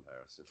kicked on,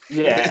 Harrison.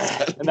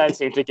 Yeah, and then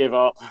seemed to give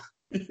up.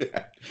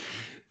 Yeah.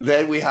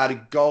 Then we had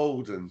a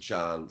golden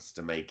chance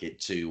to make it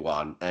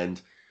 2-1,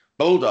 and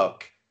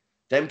Baldock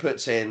then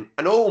puts in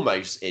an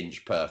almost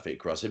inch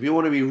perfect cross. If you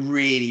want to be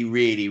really,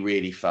 really,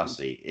 really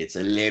fussy, it's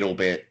a little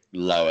bit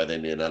lower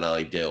than in an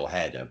ideal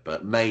header,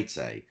 but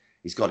Meite,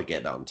 he's got to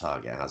get that on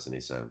target, hasn't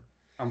he, Sam?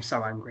 I'm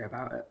so angry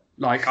about it.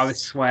 Like, I was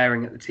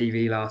swearing at the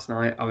TV last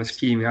night. I was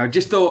fuming. I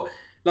just thought,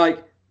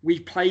 like,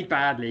 we've played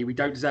badly. We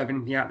don't deserve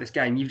anything out of this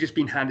game. You've just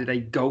been handed a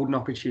golden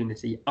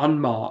opportunity,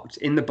 unmarked,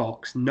 in the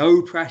box,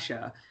 no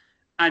pressure.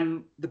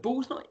 And the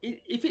ball's not...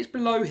 If it's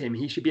below him,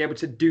 he should be able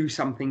to do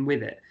something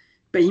with it.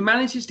 But he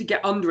manages to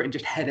get under it and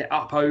just head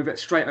it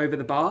straight over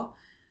the bar.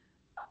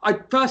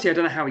 Firstly, I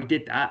don't know how he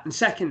did that. And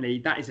secondly,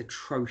 that is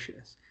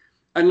atrocious.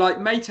 And, like,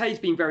 Meite's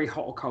been very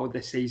hot or cold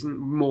this season.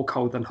 More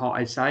cold than hot,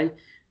 I'd say.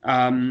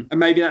 And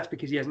maybe that's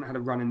because he hasn't had a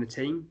run in the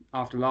team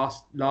after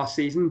last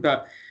season.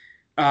 But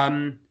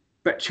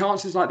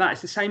chances like that,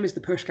 it's the same as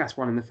the Puskás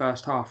one in the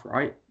first half,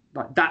 right?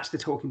 Like, that's the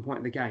talking point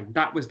of the game.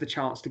 That was the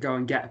chance to go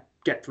and get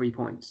 3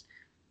 points.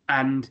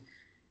 And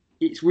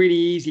it's really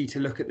easy to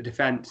look at the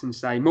defence and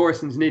say,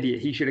 Morrison's an idiot,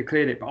 he should have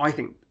cleared it. But I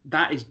think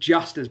that is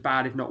just as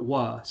bad, if not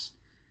worse,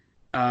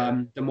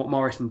 than what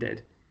Morrison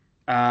did.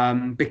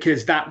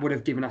 Because that would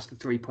have given us the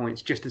 3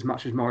 points just as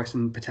much as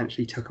Morrison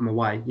potentially took them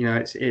away. You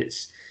know,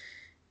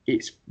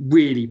 it's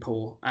really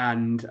poor.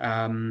 And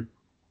I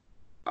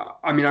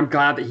mean, I'm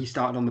glad that he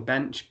started on the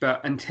bench,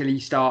 but until he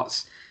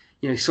starts,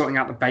 you know, sorting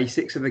out the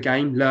basics of the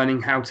game,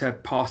 learning how to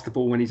pass the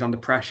ball when he's under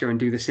pressure and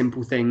do the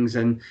simple things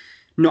and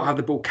not have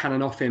the ball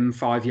cannon off him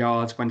 5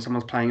 yards when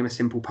someone's playing him a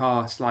simple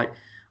pass. Like,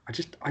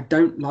 I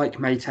don't like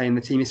Meite in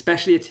the team,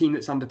 especially a team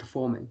that's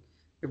underperforming.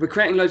 If we're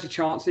creating loads of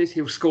chances,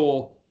 he'll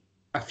score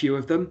a few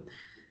of them.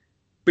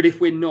 But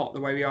if we're not the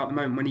way we are at the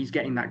moment, when he's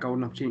getting that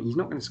golden opportunity, he's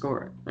not going to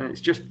score it. And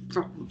it's just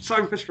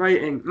so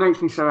frustrating. It makes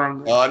me so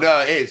angry. Oh, no,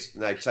 it is.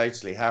 No,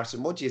 totally.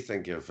 Harrison, what do you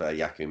think of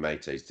Yakou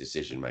Meite's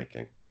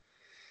decision-making?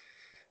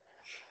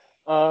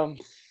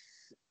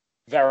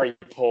 Very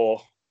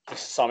poor.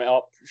 Just to sum it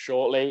up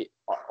shortly,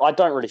 I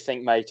don't really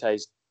think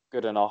Meite's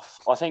good enough.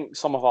 I think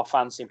some of our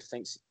fans seem to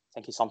think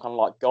he's some kind of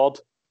like God.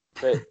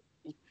 But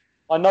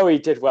I know he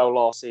did well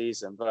last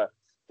season, but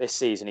this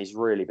season he's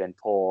really been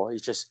poor.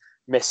 He's just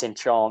missing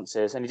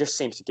chances, and he just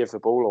seems to give the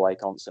ball away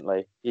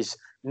constantly. He's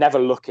never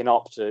looking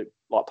up to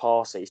like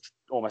pass it. He's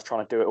almost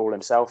trying to do it all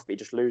himself, but he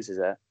just loses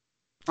it.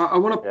 I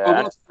want to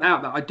point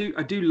out that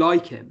I do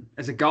like him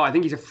as a guy. I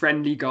think he's a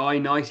friendly guy,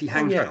 nice. He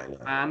hangs out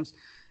with fans.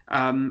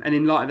 And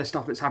in light of the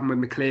stuff that's happened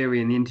with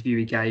McCleary and the interview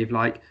he gave,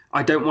 like,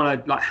 I don't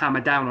want to like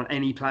hammer down on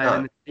any player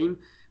in the team,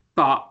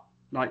 but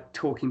like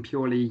talking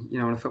purely, you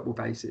know, on a football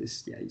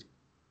basis, yeah,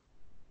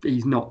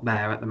 he's not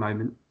there at the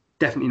moment.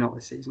 Definitely not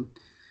this season.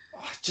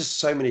 Just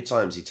so many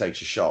times he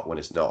takes a shot when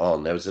it's not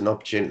on. There was an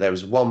opportunity. There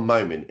was one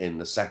moment in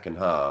the second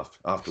half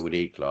after we'd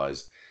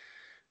equalised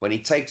when he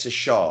takes a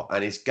shot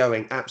and it's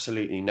going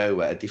absolutely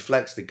nowhere. It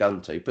deflects the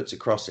Gunter, he puts a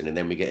cross in, and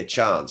then we get a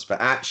chance. But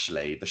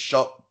actually, the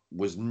shot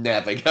was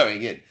never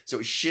going in. So it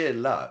was sheer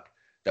luck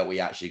that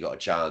we actually got a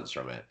chance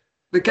from it.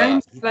 The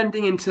game's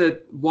blending into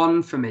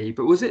one for me.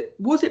 But was it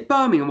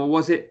Birmingham or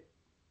was it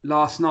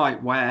last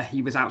night where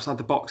he was outside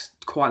the box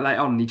quite late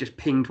on and he just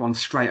pinged one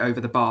straight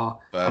over the bar?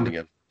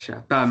 Birmingham.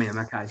 Birmingham,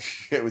 okay.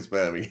 It was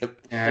Birmingham.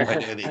 Yeah.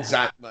 At the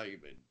exact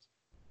moment.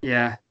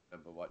 Yeah. I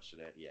remember watching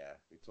it. Yeah,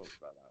 we talked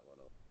about that one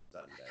on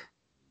Sunday.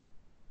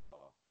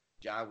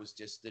 Jao was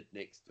just stood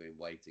next to him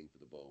waiting for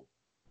the ball.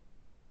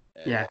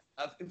 Yeah.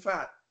 In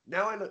fact,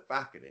 now I look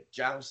back at it,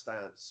 Jao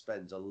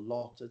spends a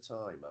lot of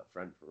time up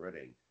front for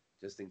Reading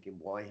just thinking,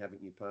 why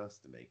haven't you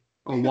passed to me?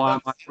 Or why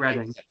am I at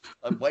Reading?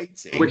 I'm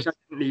waiting. I wish I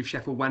didn't leave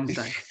Sheffield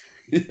Wednesday.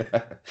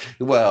 Yeah.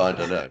 Well, I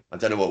don't know. I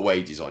don't know what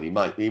wage he's on. He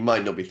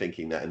might not be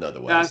thinking that in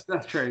other ways.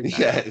 That's true.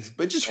 Yeah,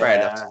 but just fair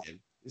enough to him.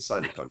 He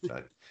signed a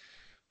contract.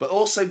 But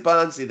also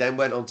Barnsley then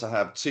went on to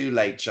have 2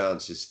 late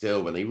chances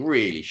still when they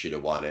really should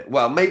have won it.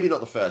 Well, maybe not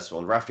the first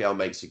one. Raphael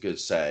makes a good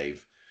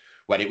save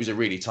when it was a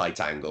really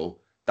tight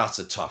angle. That's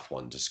a tough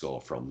one to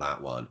score from,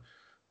 that one.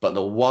 But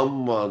the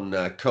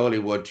 1-1, Coley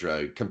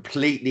Woodrow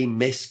completely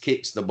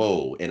miskicks the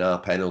ball in our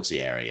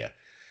penalty area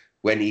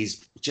when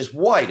he's just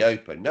wide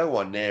open, no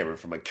one near him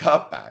from a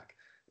cutback.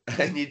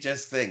 And you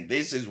just think,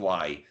 this is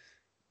why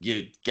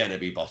you're going to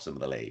be bottom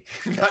of the league.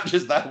 Not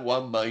just that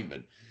one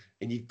moment.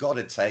 And you've got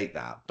to take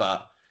that.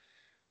 But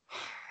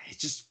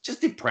it's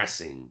just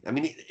depressing. I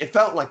mean, it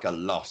felt like a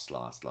loss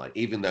last night,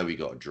 even though we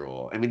got a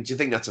draw. I mean, do you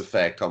think that's a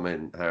fair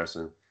comment,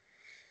 Harrison?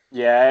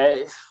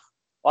 Yeah,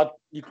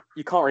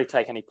 you can't really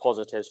take any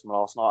positives from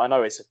last night. I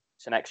know it's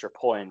an extra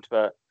point,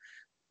 but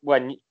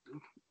when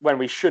when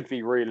we should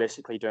be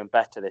realistically doing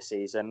better this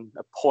season,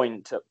 a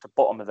point at the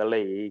bottom of the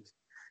league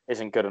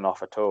isn't good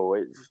enough at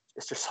all.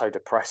 It's just so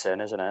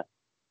depressing, isn't it?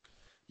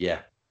 Yeah,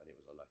 and it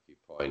was a lucky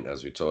point,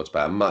 as we talked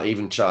about.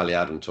 Even Charlie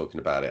Adam talking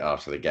about it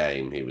after the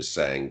game, he was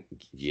saying,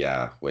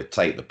 yeah, we'll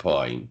take the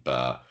point,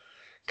 but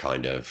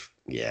kind of,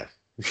 yeah.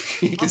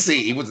 You can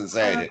see he wasn't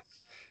saying it.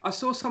 I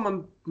saw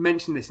someone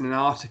mention this in an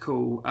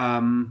article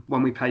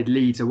when we played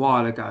Leeds a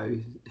while ago,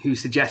 who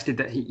suggested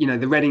that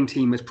the Reading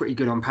team was pretty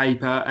good on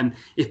paper, and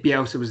if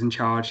Bielsa was in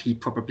charge, he'd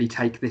probably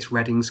take this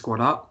Reading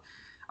squad up.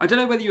 I don't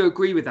know whether you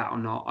agree with that or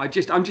not. I'm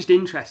just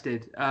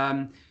interested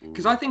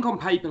because I think on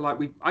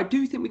paper, I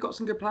do think we've got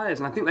some good players,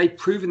 and I think they've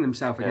proven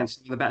themselves against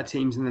some of the better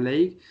teams in the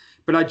league.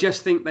 But I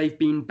just think they've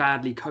been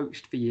badly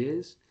coached for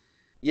years.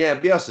 Yeah,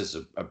 Bielsa's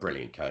a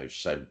brilliant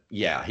coach. So,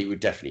 yeah, he would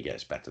definitely get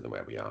us better than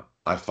where we are.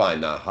 I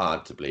find that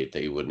hard to believe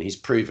that he wouldn't. He's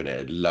proven it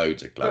at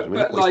loads of clubs.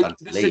 But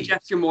the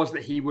suggestion was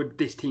that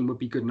this team would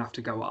be good enough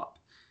to go up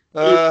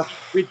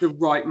with the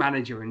right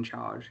manager in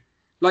charge.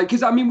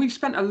 Because, we've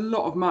spent a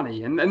lot of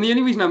money. And the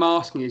only reason I'm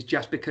asking is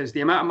just because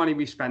the amount of money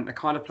we've spent, the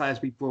kind of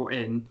players we brought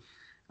in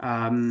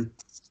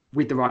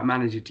with the right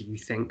manager, do you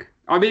think?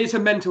 It's a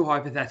mental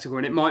hypothetical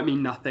and it might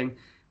mean nothing.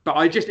 But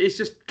I don't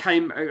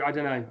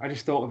know. I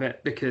just thought of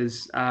it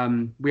because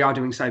we are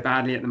doing so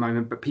badly at the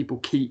moment, but people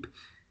keep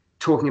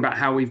talking about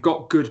how we've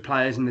got good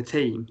players in the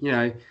team,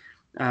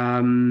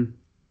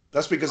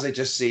 That's because they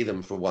just see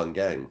them for one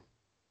game.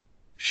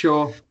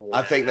 Sure.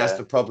 I think that's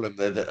the problem.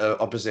 The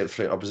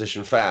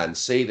opposition fans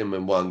see them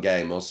in one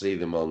game or see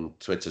them on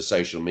Twitter,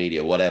 social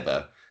media,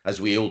 whatever, as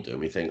we all do.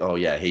 And we think, oh,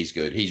 yeah, he's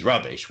good. He's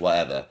rubbish,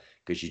 whatever,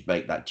 because you'd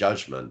make that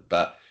judgment.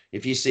 But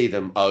if you see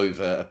them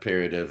over a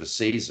period of a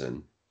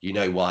season, you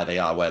know why they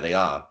are where they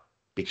are,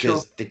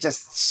 because they're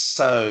just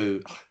so.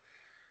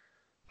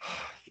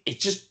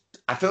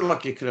 I feel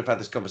like you could have had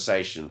this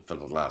conversation for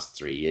the last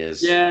 3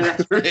 years. Yeah,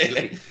 that's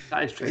really.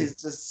 That is true.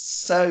 It's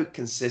just so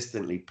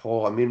consistently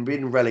poor. We're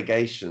in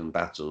relegation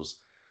battles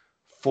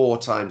 4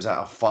 times out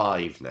of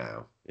 5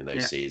 now in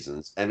those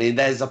seasons.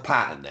 There's a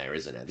pattern there,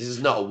 isn't it? This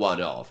is not a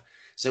one-off.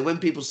 So when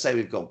people say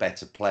we've got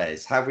better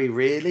players, have we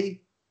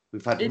really?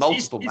 We've had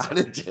multiple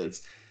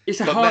managers. It's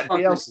a hard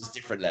one. Bielsa's a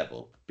different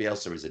level.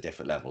 Bielsa is a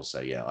different level.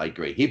 So, yeah, I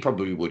agree. He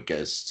probably would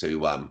get us to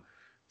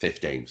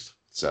 15th.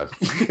 So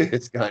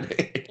it's kind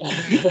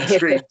of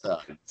 3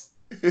 times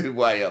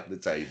way up the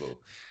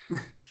table.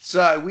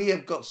 So we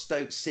have got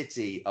Stoke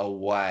City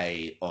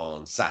away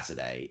on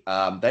Saturday.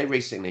 They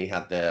recently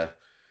had their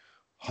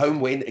home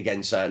win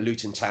against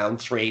Luton Town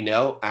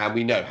 3-0. And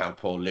we know how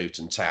poor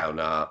Luton Town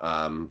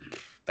are.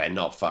 They're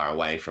not far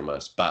away from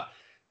us. But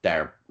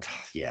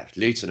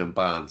Luton and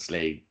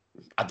Barnsley,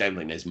 I don't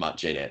think there's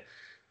much in it.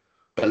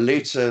 But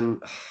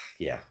Luton,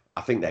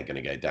 I think they're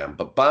going to go down.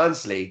 But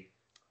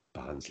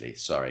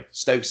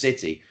Stoke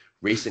City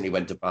recently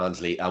went to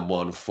Barnsley and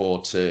won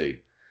 4-2.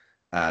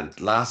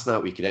 And last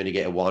night we could only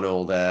get a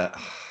 1-1 there.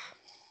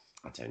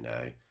 I don't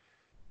know.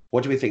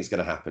 What do we think is going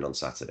to happen on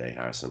Saturday,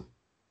 Harrison?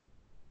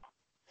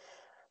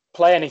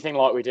 Play anything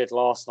like we did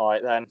last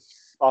night, then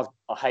I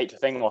hate to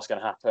think what's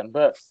going to happen.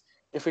 But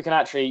if we can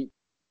actually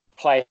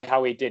play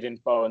how we did in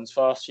Bowen's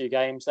first few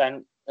games,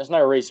 then there's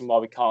no reason why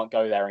we can't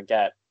go there and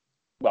get,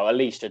 at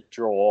least a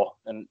draw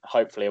and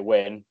hopefully a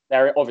win.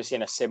 They're obviously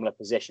in a similar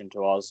position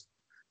to us,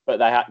 but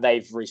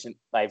they've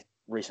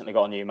recently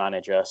got a new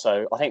manager,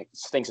 so I think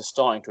things are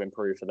starting to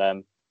improve for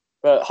them.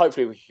 But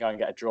hopefully we can go and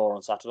get a draw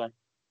on Saturday.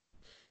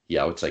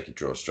 Yeah, I would take a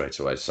draw straight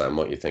away. Sam,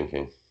 what are you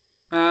thinking?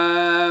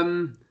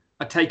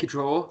 I'd take a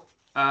draw.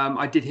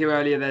 I did hear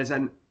earlier there's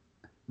a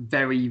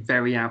very,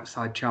 very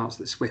outside chance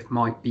that Swift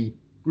might be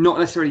not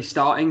necessarily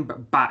starting,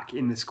 but back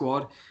in the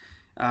squad.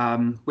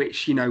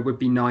 Which, would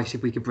be nice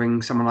if we could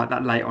bring someone like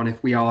that late on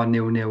if we are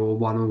 0-0 or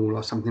 1-1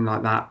 or something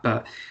like that.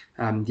 But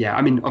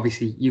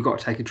obviously you've got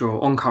to take a draw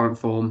on current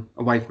form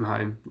away from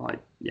home.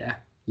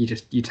 You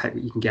take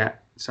what you can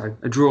get. So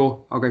a draw,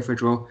 I'll go for a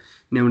draw,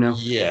 0-0.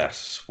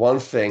 Yes. One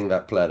thing,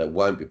 that player that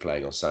won't be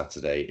playing on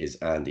Saturday is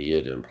Andy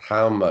Uddin.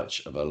 How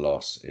much of a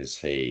loss is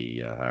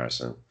he,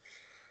 Harrison?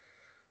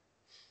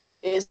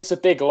 It's a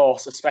big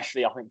loss,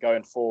 especially I think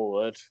going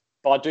forward.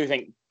 But I do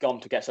think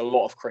Gunter gets a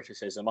lot of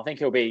criticism. I think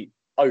he'll be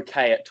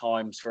okay at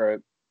times for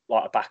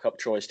a backup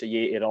choice to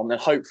yeet it on. And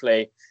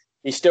hopefully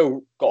he's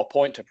still got a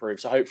point to prove.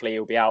 So hopefully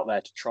he'll be out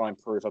there to try and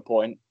prove a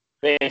point.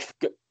 But if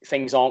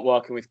things aren't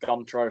working with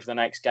Gunter over the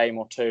next game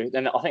or two,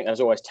 then I think there's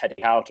always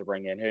Teddy Howe to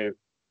bring in, who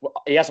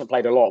he hasn't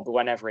played a lot, but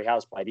whenever he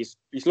has played, he's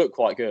looked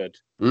quite good.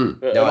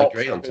 I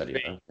agree on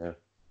Teddy Howe.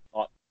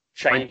 Yeah.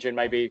 Changing,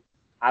 maybe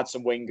add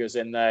some wingers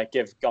in there,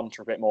 give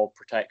Gunter a bit more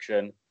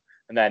protection.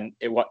 And then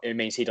it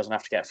means he doesn't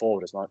have to get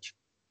forward as much.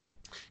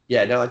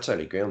 Yeah, no, I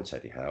totally agree on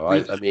Teddy Howe.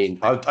 I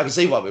can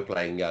see why we're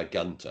playing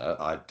Gunter.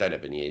 I don't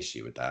have any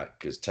issue with that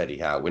because Teddy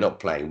Howe, we're not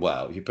playing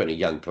well. If you put in a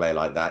young player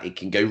like that, it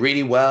can go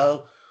really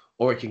well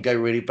or it can go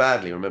really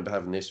badly. I remember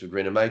having this with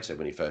Rinamoto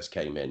when he first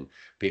came in.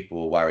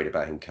 People were worried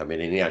about him coming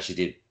in. He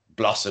actually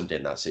blossomed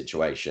in that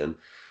situation.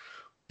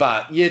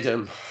 But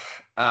Uddin,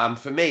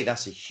 for me,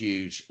 that's a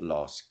huge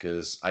loss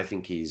because I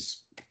think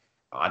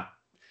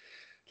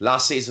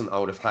Last season, I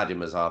would have had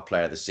him as our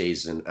player of the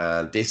season,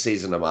 and this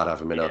season I might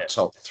have him in our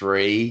top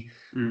 3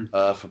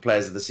 for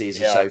players of the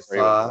season so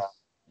far.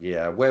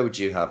 Yeah, where would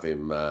you have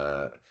him,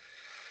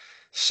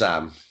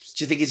 Sam?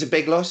 Do you think he's a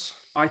big loss?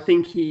 I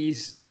think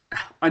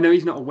I know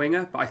he's not a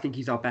winger, but I think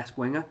he's our best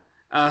winger.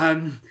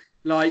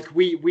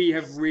 We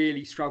have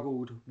really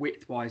struggled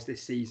width-wise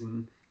this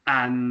season,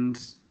 and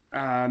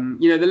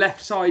the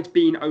left side's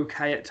been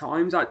okay at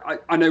times.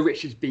 I know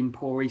Richard's been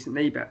poor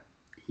recently, but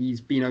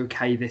he's been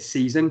okay this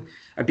season.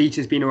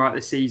 Abita's been all right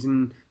this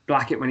season.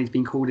 Blackett, when he's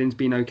been called in, has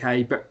been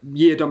okay. But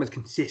Yiadom has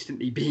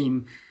consistently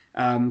been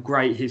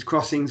great. His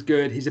crossing's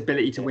good. His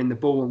ability to win the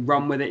ball and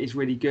run with it is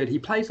really good. He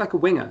plays like a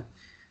winger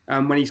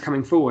when he's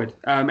coming forward.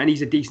 And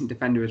he's a decent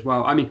defender as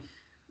well. I mean,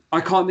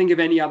 I can't think of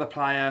any other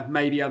player,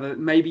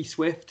 maybe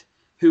Swift,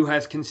 who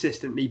has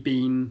consistently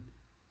been,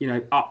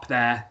 up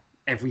there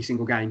every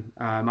single game.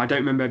 I don't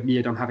remember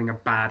Yiadom having a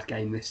bad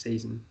game this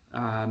season.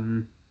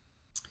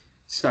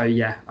 So,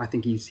 yeah, I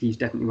think he's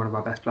definitely one of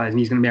our best players. And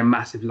he's going to be a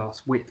massive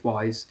loss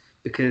width-wise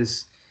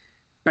because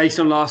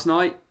based on last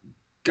night,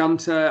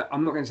 Gunter,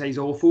 I'm not going to say he's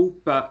awful,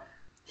 but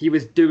he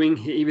was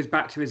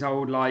back to his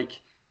old,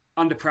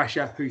 under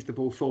pressure, hoof the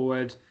ball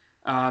forward.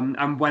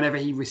 And whenever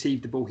he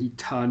received the ball, he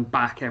turned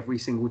back every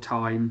single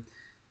time.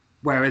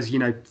 Whereas,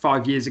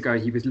 5 years ago,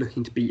 he was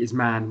looking to beat his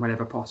man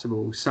whenever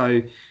possible.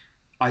 So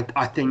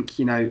I think,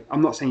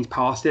 I'm not saying he's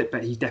past it,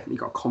 but he's definitely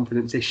got a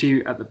confidence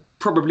issue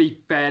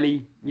probably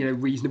fairly,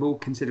 reasonable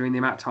considering the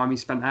amount of time he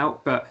spent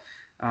out. But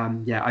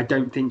I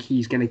don't think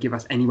he's going to give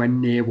us anywhere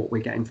near what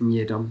we're getting from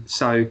Yiadom.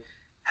 So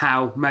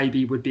Howe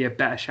maybe would be a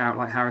better shout,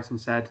 like Harrison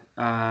said.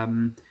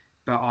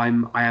 But I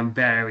am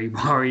very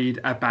worried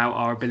about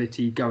our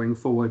ability going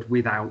forward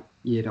without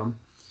Yiadom.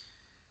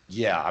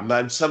 Yeah, I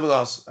mean, some of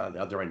us at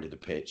the other end of the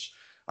pitch,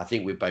 I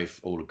think we both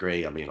all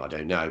agree. I mean, I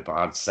don't know, but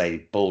I'd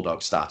say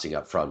Baldock starting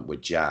up front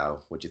with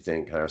João. What do you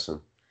think, Harrison?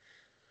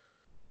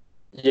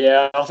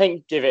 Yeah, I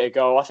think give it a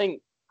go. I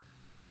think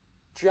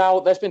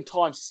João, there's been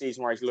times this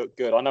season where he's looked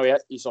good. I know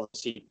he's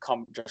obviously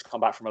just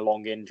come back from a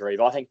long injury,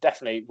 but I think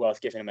definitely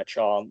worth giving him a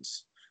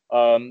chance.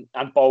 And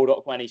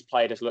Baldock, when he's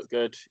played, has looked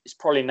good. It's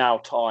probably now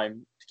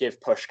time to give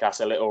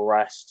Puskás a little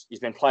rest. He's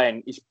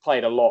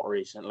played a lot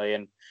recently,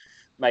 and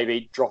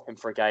maybe drop him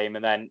for a game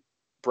and then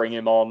bring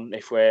him on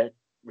if we're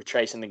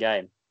chasing the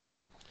game.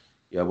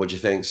 Yeah, what do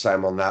you think,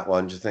 Sam, on that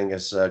one? Do you think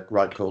it's a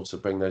right call to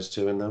bring those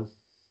two in then?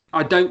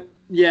 I don't.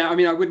 Yeah, I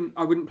mean, I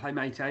wouldn't play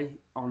Meite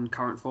on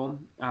current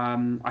form.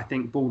 I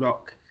think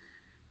Baldock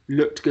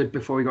looked good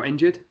before he got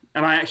injured,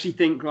 and I actually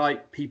think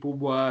people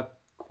were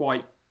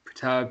quite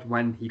perturbed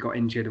when he got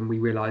injured, and we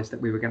realised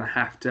that we were going to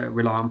have to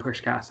rely on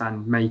Puskás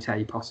and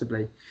Meite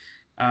possibly.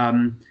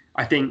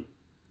 I think,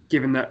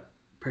 given that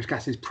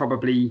Puskás is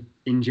probably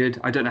injured,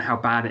 I don't know how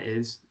bad it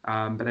is,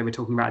 but they were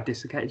talking about a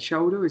dislocated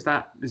shoulder. Is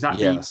that?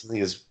 Yeah, I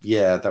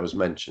think that was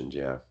mentioned.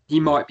 Yeah, he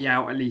might be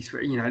out at least for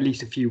at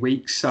least a few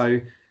weeks. So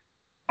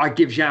I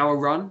give João a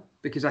run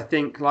because I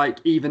think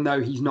even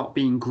though he's not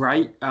being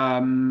great,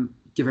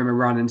 give him a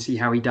run and see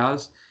how he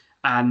does.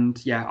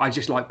 And yeah, I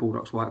just like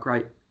Baldock's work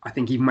rate. I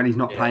think even when he's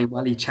not playing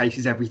well, he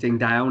chases everything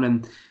down,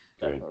 and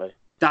definitely.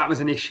 That was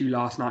an issue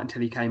last night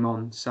until he came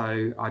on.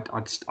 So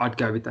I'd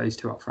go with those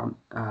two up front.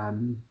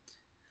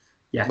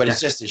 Yeah, but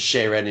it's just his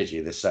sheer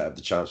energy that set up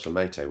the chance for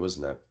Meite,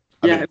 wasn't it?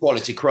 I mean,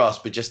 quality cross,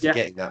 but just to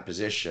get in that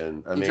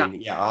position. I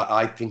mean,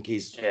 I think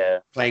he's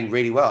playing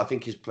really well. I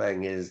think he's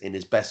playing in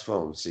his best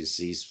form.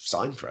 He's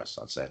signed for us,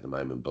 I'd say, at the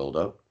moment,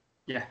 Bulldog.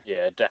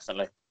 Yeah,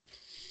 definitely.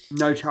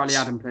 No Charlie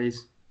Adam,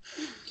 please.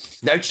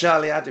 No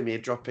Charlie Adam, you're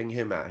dropping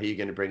him out. Who are you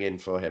going to bring in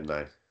for him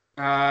now?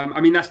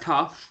 I mean, that's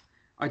tough.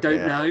 I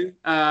don't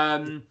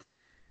know.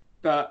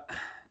 But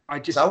I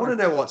just... So I want to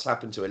know what's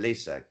happened to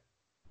Elise.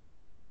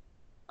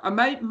 I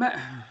don't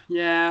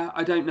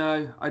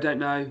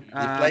know.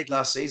 He played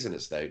last season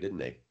at Stoke, didn't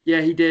he?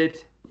 Yeah, he did.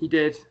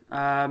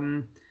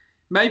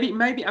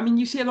 Maybe. I mean,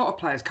 you see a lot of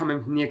players come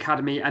in from the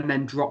academy and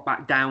then drop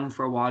back down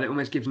for a while. It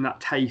almost gives them that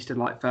taste of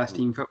first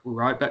team football,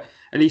 right? But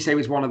Elise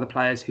was one of the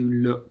players who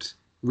looked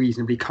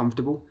reasonably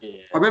comfortable. Yeah.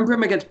 I remember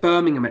him against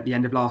Birmingham at the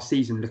end of last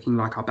season looking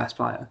like our best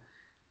player.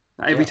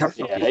 Every time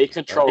he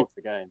controlled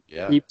the game.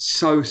 Yeah. He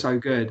was so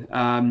good.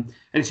 And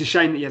it's a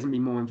shame that he hasn't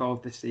been more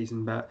involved this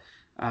season. But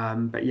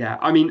yeah,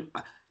 I mean,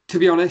 to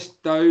be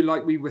honest, though,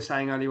 like we were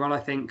saying earlier on, I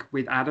think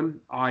with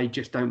Adam, I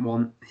just don't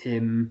want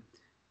him.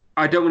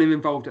 I don't want him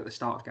involved at the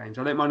start of games.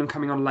 I don't mind him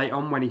coming on late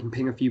on when he can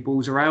ping a few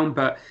balls around.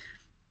 But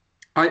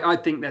I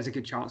think there's a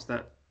good chance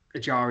that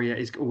Ejaria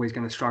is always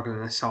going to struggle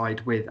in a side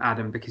with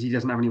Adam because he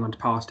doesn't have anyone to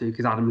pass to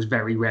because Adam's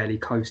very rarely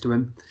close to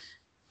him.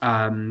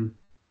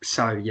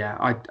 So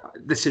yeah,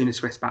 the sooner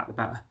Swift's back, the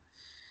better.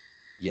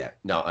 Yeah,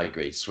 no, I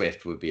agree.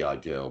 Swift would be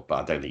ideal, but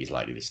I don't think he's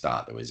likely to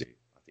start, though, is he?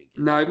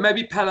 No,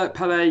 maybe Pele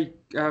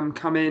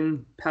come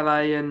in.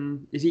 Pele,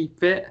 and is he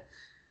fit?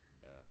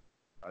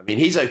 I mean,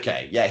 he's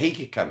okay. Yeah, he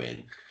could come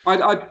in.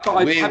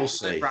 We'll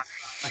see.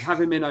 I'd have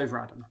him in over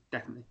Adam,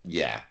 definitely.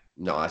 Yeah.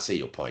 No, I see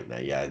your point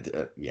there.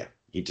 Yeah,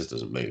 He just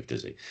doesn't move,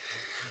 does he?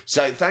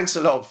 So thanks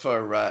a lot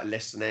for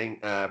listening.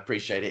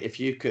 Appreciate it. If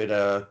you could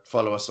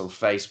follow us on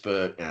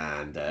Facebook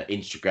and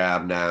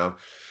Instagram now.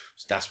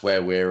 That's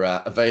where we're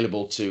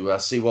available to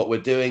see what we're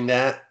doing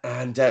there.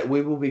 And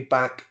we will be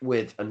back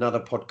with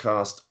another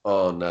podcast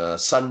on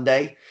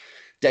Sunday.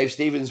 Dave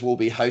Stevens will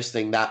be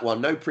hosting that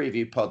one. No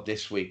preview pod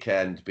this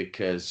weekend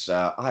because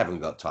I haven't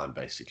got time,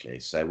 basically.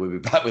 So we'll be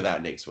back with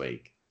that next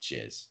week.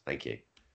 Cheers. Thank you.